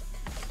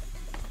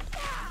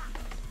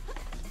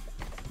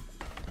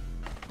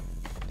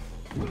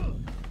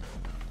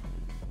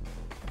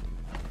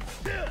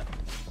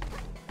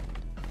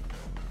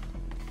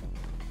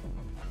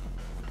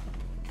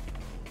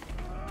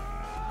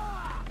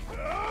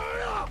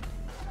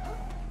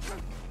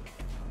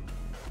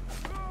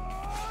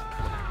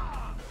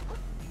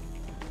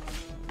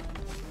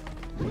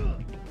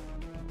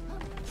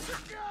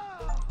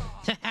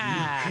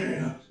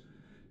 Can't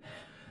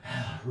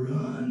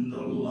outrun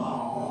the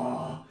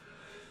law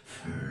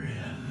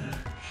forever,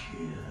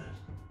 kid.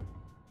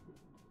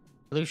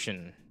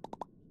 Lucian.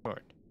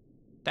 Short.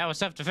 That was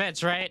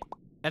self-defense, right?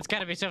 That's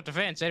gotta be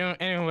self-defense.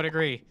 Anyone would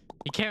agree.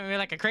 You can't be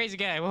like a crazy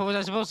guy. What was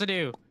I supposed to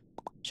do?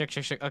 Shook,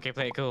 shook, shook. Okay,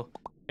 play it cool.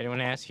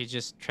 Anyone asks, he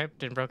just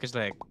tripped and broke his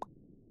leg.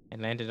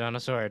 And landed on a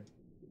sword.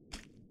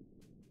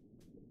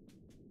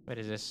 What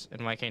is this?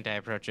 And why can't I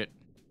approach it?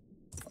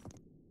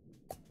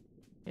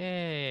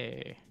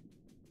 Yay.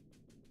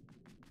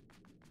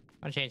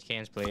 I'll change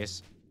cans,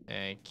 please.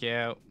 Thank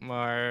you.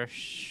 More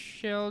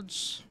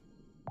shields.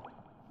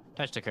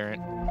 Touch the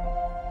current.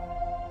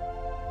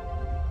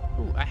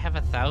 Ooh, I have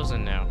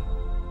 1,000 now.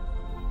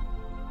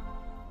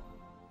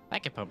 I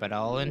can pump it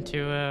all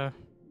into,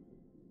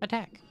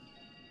 attack.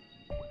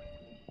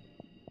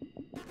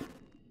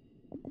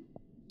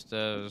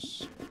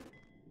 Those.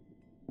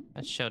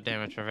 Let's show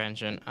damage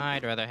prevention.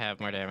 I'd rather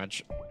have more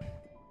damage.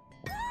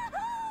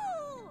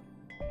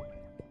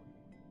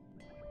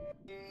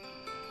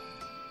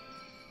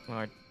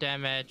 More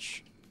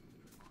damage.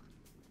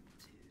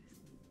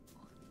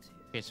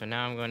 Okay, so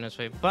now I'm going this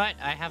way, but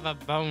I have a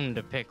bone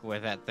to pick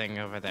with that thing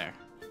over there.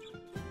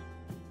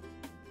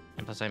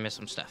 And plus I missed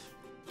some stuff.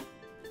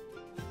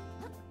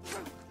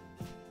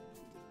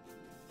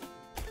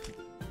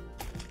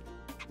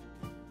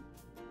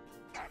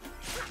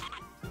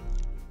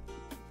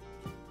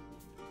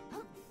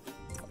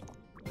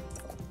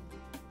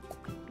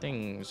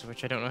 things,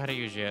 which I don't know how to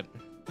use yet.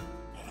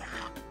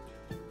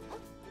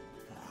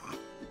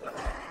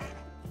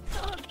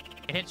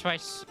 It hits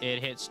twice.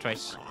 It hits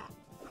twice.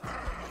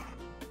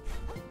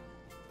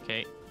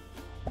 Okay.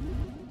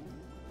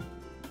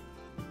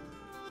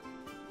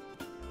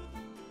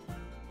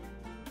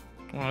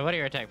 Well, what are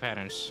your attack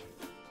patterns?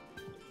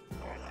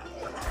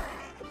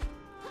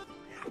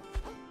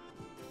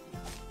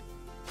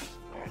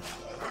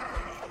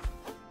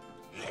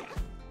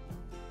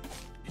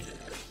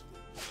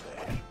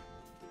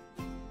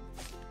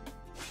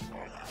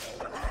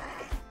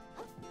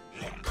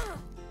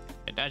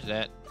 I dodged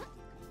that.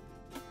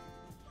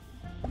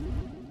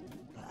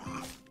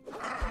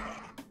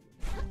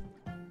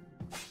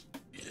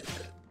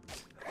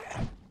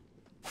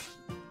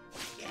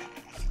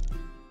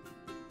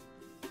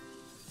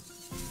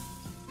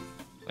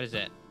 What is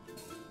that?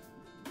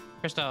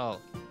 Crystal.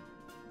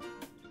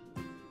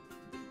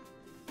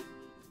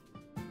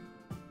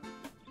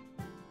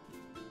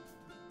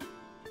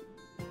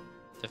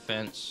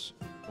 Defense.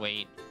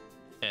 Weight.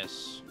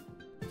 S.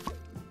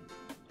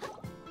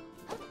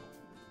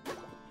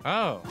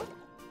 Oh.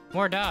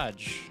 More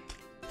dodge.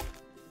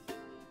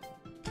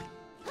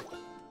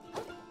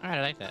 Alright,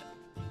 I like that.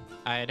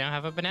 I don't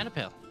have a banana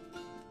peel.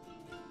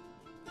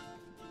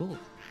 Ooh.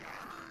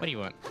 What do you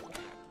want?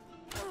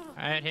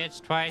 It hits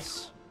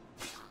twice.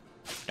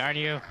 Darn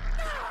you.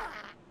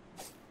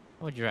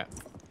 What would you drop?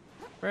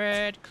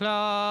 Red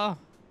Claw.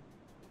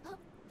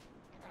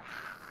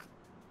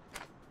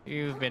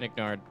 You've been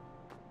ignored.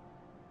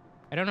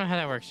 I don't know how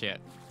that works yet.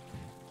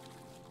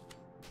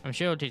 I'm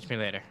sure you'll teach me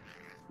later.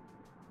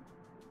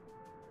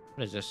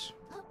 What is this?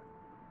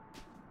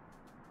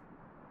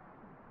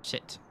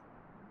 Sit.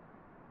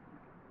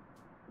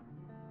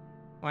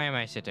 Why am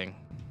I sitting?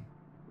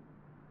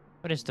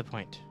 What is the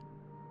point?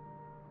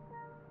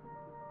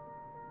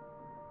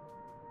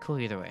 Cool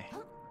either way.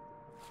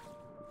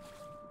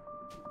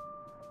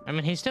 I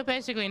mean, he's still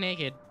basically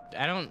naked.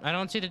 I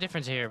don't see the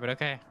difference here, but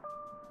okay.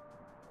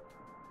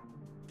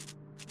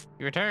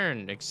 You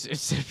returned,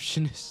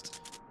 exceptionist.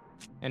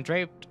 And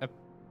draped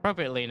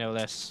appropriately, no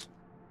less.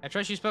 I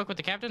trust you spoke with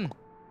the captain?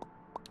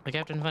 The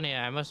captain, funny,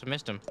 I must have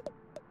missed him.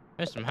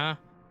 Missed him, huh?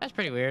 That's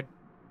pretty weird.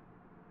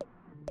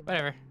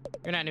 Whatever.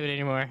 You're not new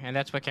anymore, and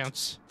that's what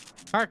counts.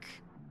 Hark!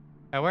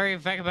 A wary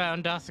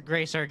vagabond doth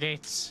grace our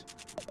gates.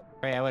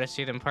 Pray I would have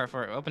seen them part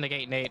for it. Open the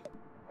gate, Nate.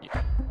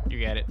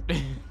 You got it.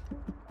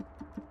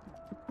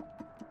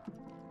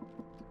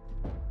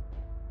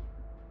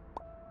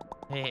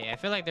 Hey, I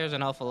feel like there's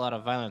an awful lot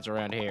of violence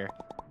around here.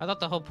 I thought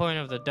the whole point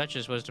of the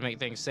Duchess was to make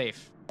things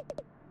safe.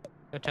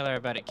 Go tell her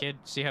about it, kid.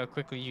 See how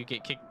quickly you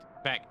get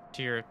kicked back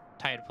to your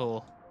tide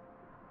pool.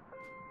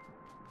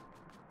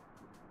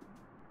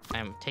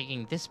 I'm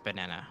taking this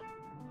banana.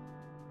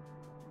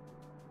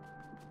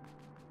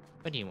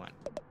 What do you want?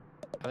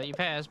 I'll let you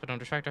pass, but don't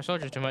distract our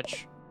soldiers too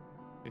much.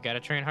 We gotta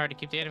train hard to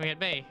keep the enemy at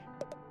bay.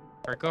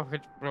 Or go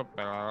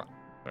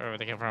wherever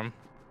they came from.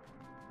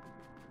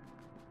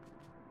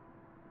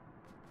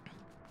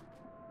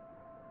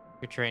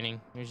 You're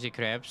training. Here's the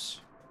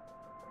crabs.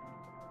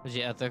 There's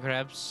the other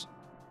crabs.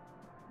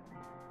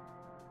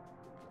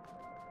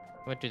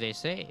 What do they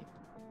say?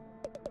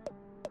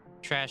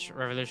 Trash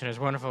revolution is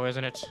wonderful,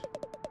 isn't it?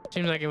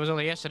 Seems like it was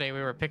only yesterday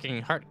we were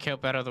picking heart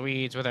kelp out of the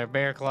weeds with our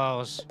bare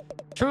claws.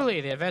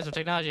 Truly, the advance of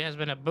technology has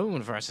been a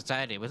boon for our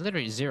society, with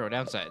literally zero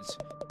downsides.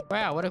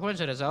 Wow, what a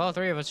coincidence. All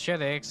three of us share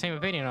the same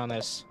opinion on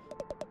this.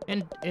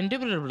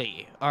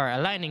 Indubitably, our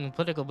aligning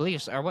political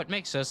beliefs are what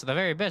makes us the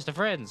very best of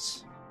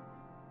friends.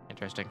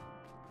 Interesting.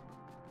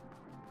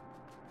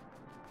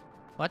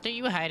 What are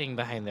you hiding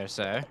behind there,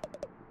 sir?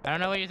 I don't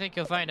know what you think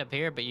you'll find up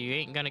here, but you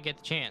ain't gonna get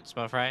the chance,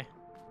 my fry.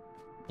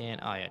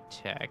 And I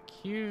attack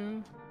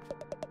you.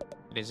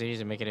 It is easy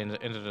to make it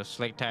into the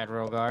Slake Tide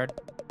Royal Guard.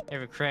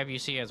 Every crab you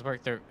see has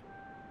worked their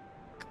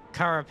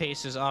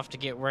carapaces off to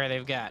get where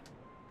they've got.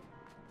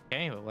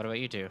 Okay, well, what about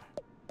you two?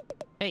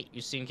 Hey,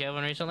 you seen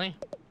Kelvin recently?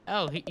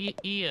 Oh,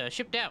 he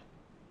shipped out.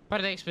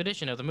 Part of the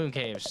expedition of the Moon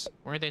Caves.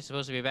 Weren't they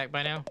supposed to be back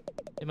by now?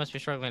 They must be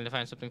struggling to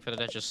find something for the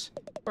Duchess.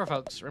 Poor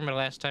folks, remember the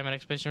last time an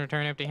expedition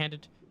returned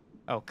empty-handed?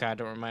 Oh god,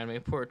 don't remind me.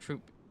 Poor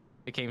troop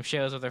became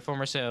shells of their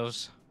former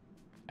selves.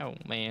 Oh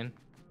man.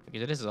 Okay,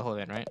 so this is a whole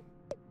event, right?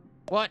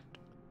 What?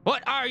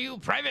 What are you,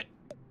 Private?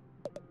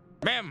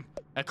 Ma'am,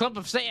 a clump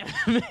of sand.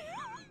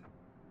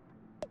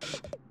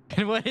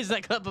 And what is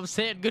that clump of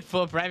sand good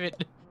for,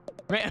 Private?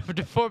 Ma'am,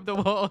 to form the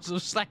walls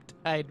of Slack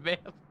Tide, ma'am.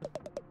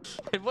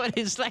 And what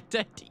is Slack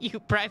Tide to you,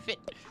 Private?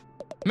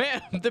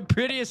 Ma'am, the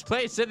prettiest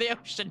place in the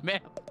ocean,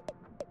 ma'am.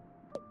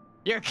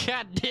 You're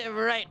goddamn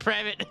right,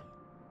 Private.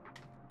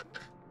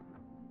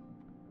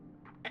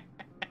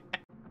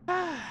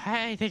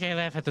 I think I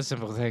laugh at the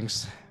simple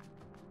things.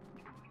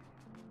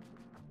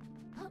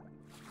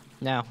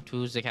 Now,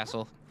 to the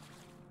castle.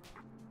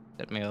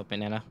 That may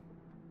open, Anna.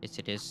 Yes,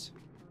 it is.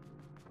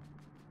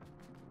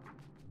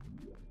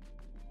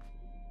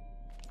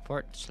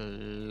 Fort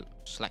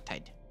Slack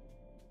Tide.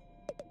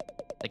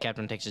 The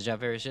captain takes his job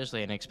very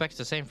seriously and expects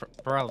the same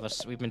for all of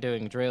us. We've been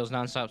doing drills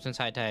non-stop since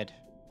high tide.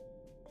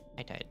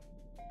 High tide.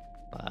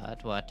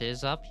 But what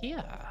is up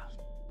here?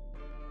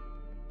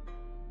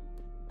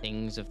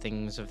 Things of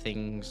things of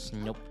things.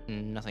 Nope,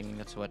 nothing.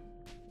 That's what.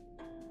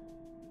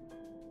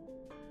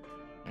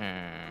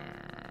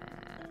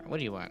 What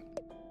do you want?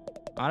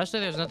 Honestly,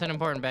 there's nothing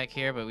important back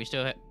here, but we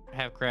still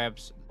have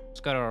crabs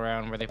scuttle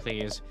around where they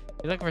please.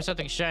 If you're looking for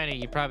something shiny,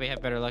 you probably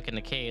have better luck in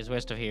the caves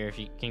west of here, if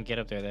you can get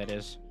up there, that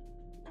is.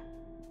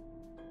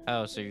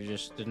 Oh, so you're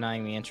just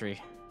denying me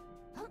entry.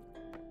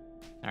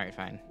 Alright,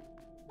 fine.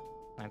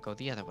 I'll go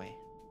the other way.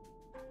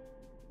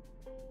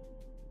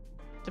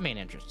 The main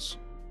entrance.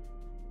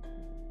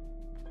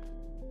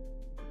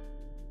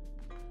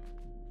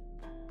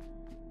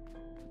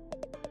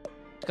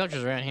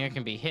 Sculptures around here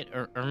can be hit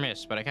or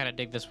miss, but I kind of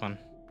dig this one.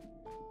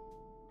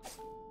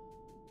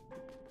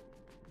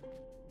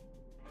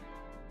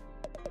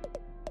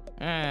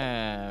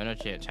 No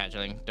chance,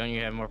 hatchling. Don't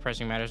you have more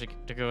pressing matters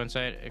to go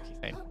inside? Okay,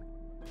 fine.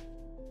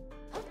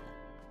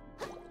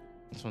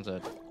 This one's a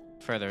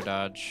further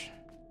dodge.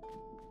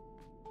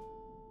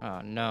 Oh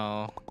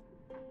no.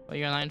 What are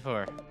you in line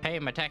for? Pay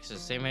my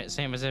taxes, same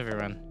as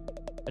everyone.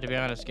 But to be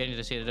honest, getting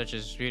to see the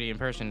Duchess' beauty in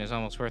person is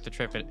almost worth the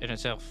trip in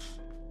itself.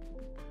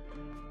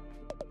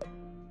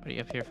 What are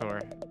you up here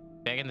for?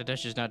 Begging the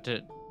Duchess not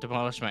to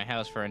demolish my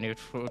house for a new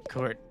food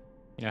court.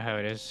 You know how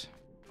it is.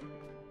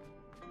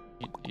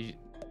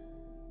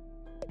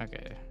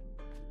 Okay.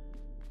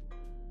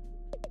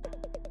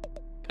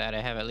 Glad I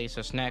have at least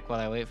a snack while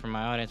I wait for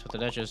my audience with the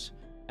Duchess.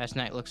 That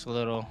snack looks a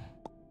little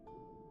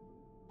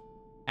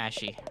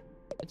ashy.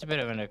 It's a bit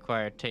of an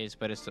acquired taste,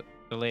 but it's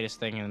the latest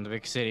thing in the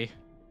big city.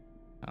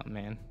 Oh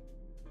man.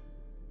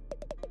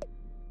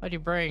 What do you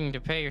bring to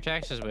pay your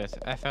taxes with?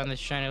 I found this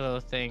shiny little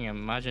thing.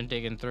 Imagine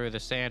digging through the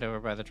sand over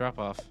by the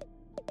drop-off.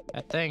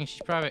 That thing,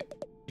 she's probably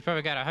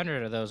got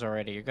 100 of those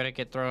already. You're gonna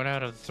get thrown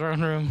out of the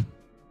throne room.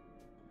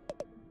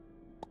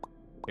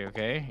 You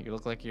okay? You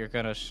look like you're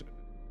gonna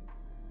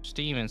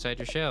steam inside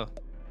your shell.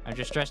 I'm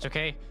just stressed,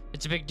 okay?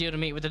 It's a big deal to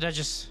meet with the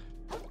Duchess.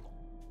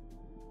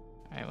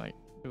 I want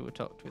to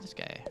talk to this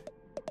guy.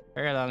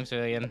 Very long,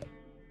 civilian.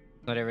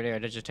 Not every day our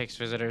Duchess takes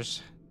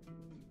visitors.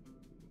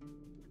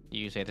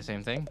 You say the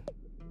same thing?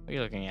 What are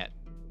you looking at?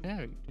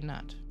 No, you do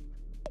not.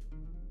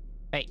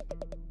 Hey!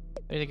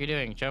 What do you think you're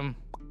doing, chum?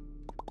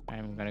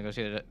 I'm gonna go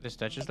see this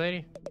Duchess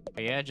lady?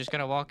 Oh, yeah, just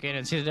gonna walk in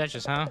and see the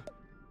Duchess, huh?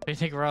 What do you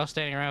think we're all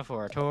standing around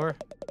for? A tour?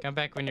 Come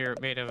back when you're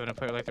made of an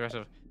appointment like the rest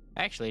of...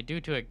 Actually,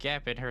 due to a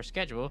gap in her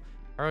schedule,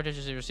 our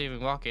Duchess is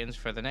receiving walk-ins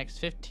for the next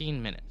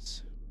 15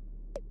 minutes.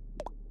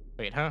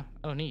 Wait, huh?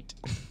 Oh, neat.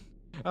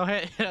 Oh,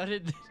 hey, I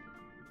did...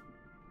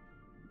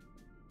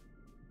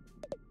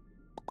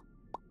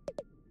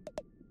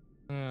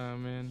 Oh,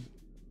 man.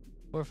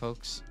 Poor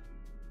folks.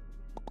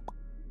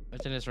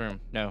 What's in this room?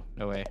 No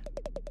way.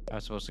 I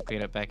was supposed to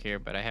clean up back here,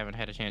 but I haven't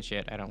had a chance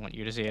yet. I don't want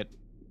you to see it.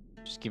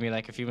 Just give me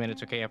like a few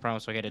minutes, okay? I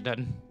promise I'll get it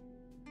done.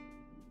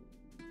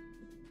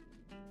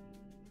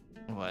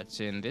 What's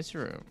in this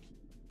room?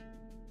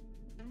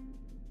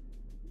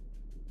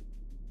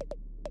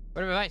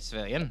 Word of advice,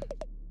 civilian.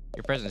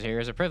 Your presence here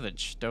is a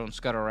privilege. Don't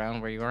scuttle around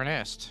where you aren't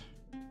asked.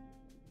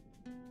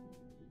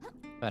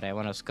 But I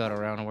want to scuttle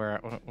around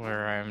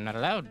where I'm not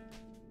allowed.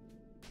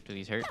 Do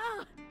these hurt?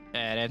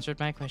 That answered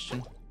my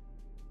question.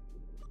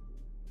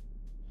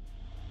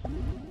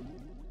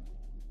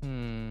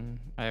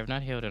 I have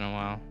not healed in a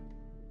while.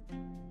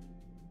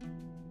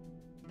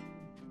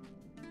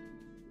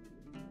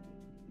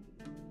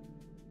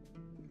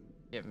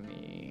 Give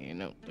me...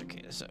 Nope,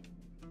 okay, this up.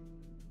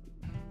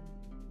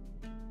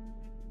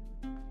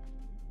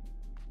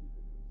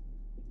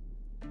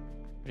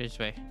 This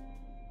way.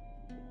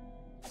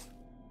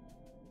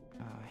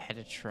 Oh, I had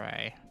to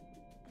try.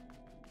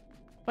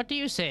 What do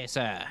you say,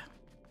 sir?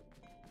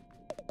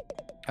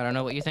 I don't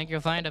know what you think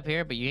you'll find up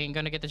here, but you ain't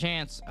gonna get the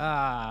chance.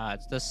 Ah,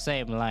 it's the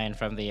same line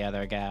from the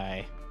other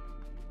guy.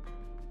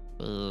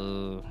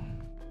 Ooh.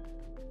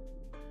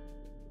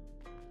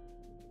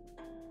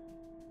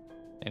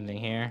 Same thing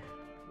here?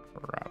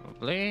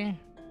 Probably.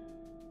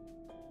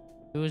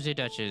 Who's the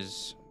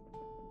Duchess?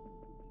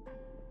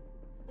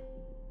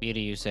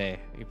 Beauty, you say?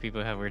 You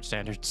people have weird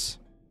standards.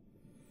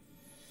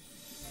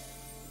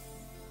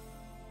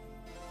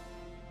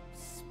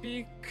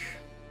 Speak.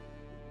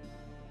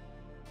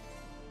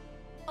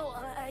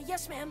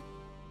 Yes, ma'am.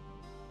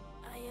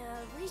 I,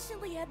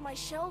 recently had my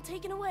shell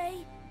taken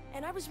away,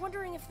 and I was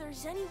wondering if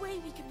there's any way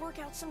we could work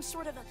out some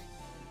sort of a...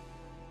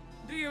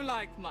 Do you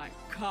like my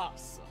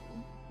castle,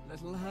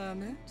 little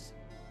hermit?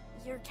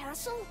 Your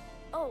castle?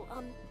 Oh,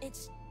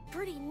 it's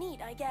pretty neat,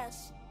 I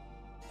guess.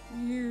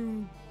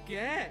 You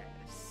guess?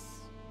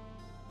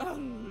 A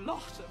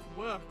lot of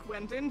work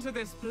went into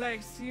this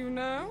place, you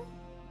know?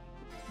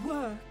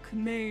 Work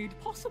made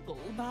possible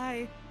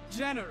by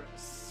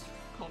generous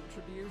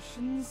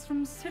contributions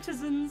from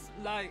citizens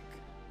like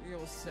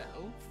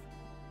yourself.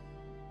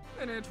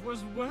 And it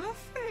was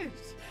worth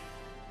it,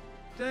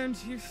 don't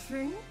you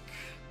think?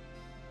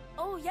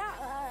 Oh,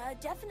 yeah,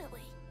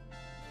 definitely.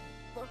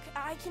 Look,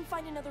 I can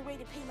find another way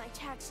to pay my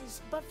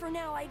taxes, but for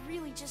now, I'd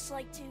really just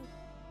like to...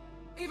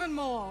 Even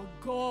more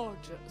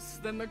gorgeous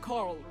than the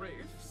coral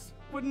reefs,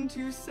 wouldn't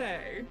you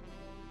say?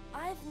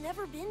 I've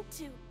never been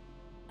to...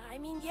 I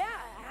mean, yeah,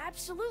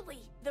 absolutely.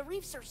 The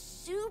reefs are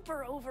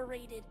super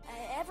overrated.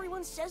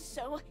 Everyone says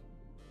so.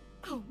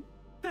 Oh,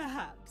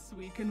 perhaps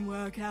we can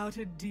work out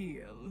a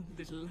deal,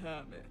 little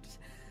hermit.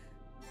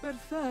 But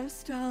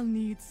first, I'll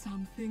need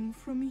something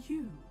from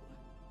you.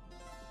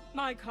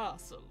 My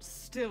castle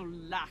still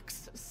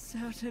lacks a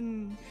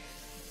certain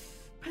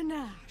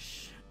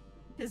panache,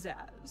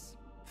 pizzazz,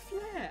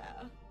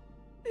 flair,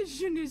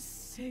 je ne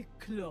sais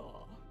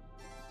quoi.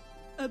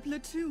 A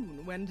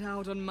platoon went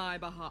out on my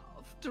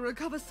behalf to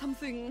recover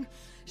something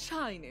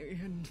shiny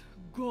and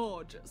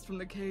gorgeous from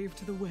the cave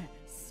to the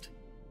west.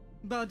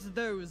 But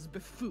those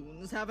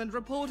buffoons haven't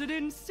reported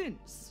in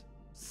since.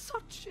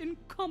 Such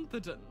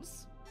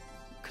incompetence.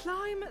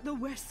 Climb the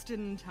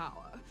western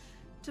tower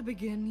to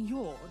begin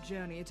your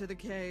journey to the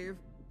cave.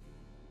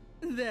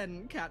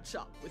 Then catch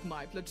up with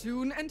my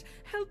platoon and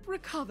help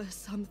recover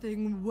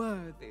something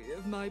worthy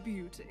of my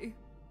beauty.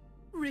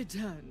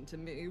 Return to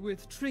me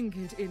with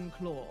trinket in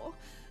claw,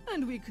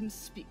 and we can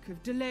speak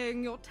of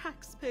delaying your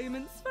tax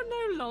payments for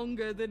no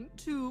longer than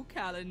 2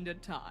 calendar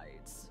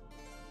tides.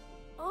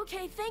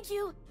 Okay, thank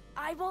you.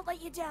 I won't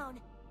let you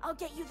down. I'll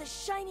get you the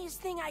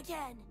shiniest thing I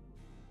can.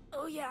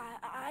 Oh yeah,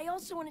 I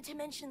also wanted to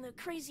mention the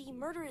crazy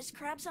murderous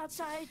crabs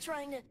outside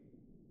trying to...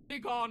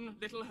 Begone,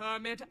 little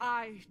hermit.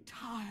 I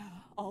tire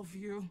of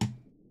you.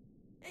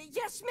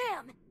 Yes,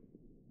 ma'am!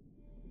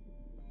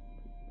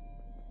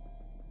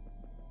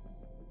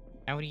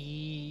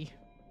 Howdy.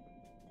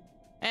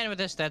 And with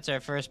this, that's our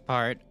first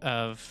part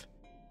of...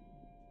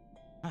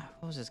 what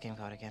was this game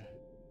called again?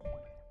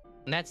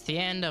 And that's the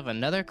end of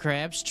Another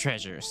Crab's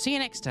Treasure. See you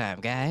next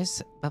time,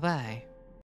 guys. Bye-bye.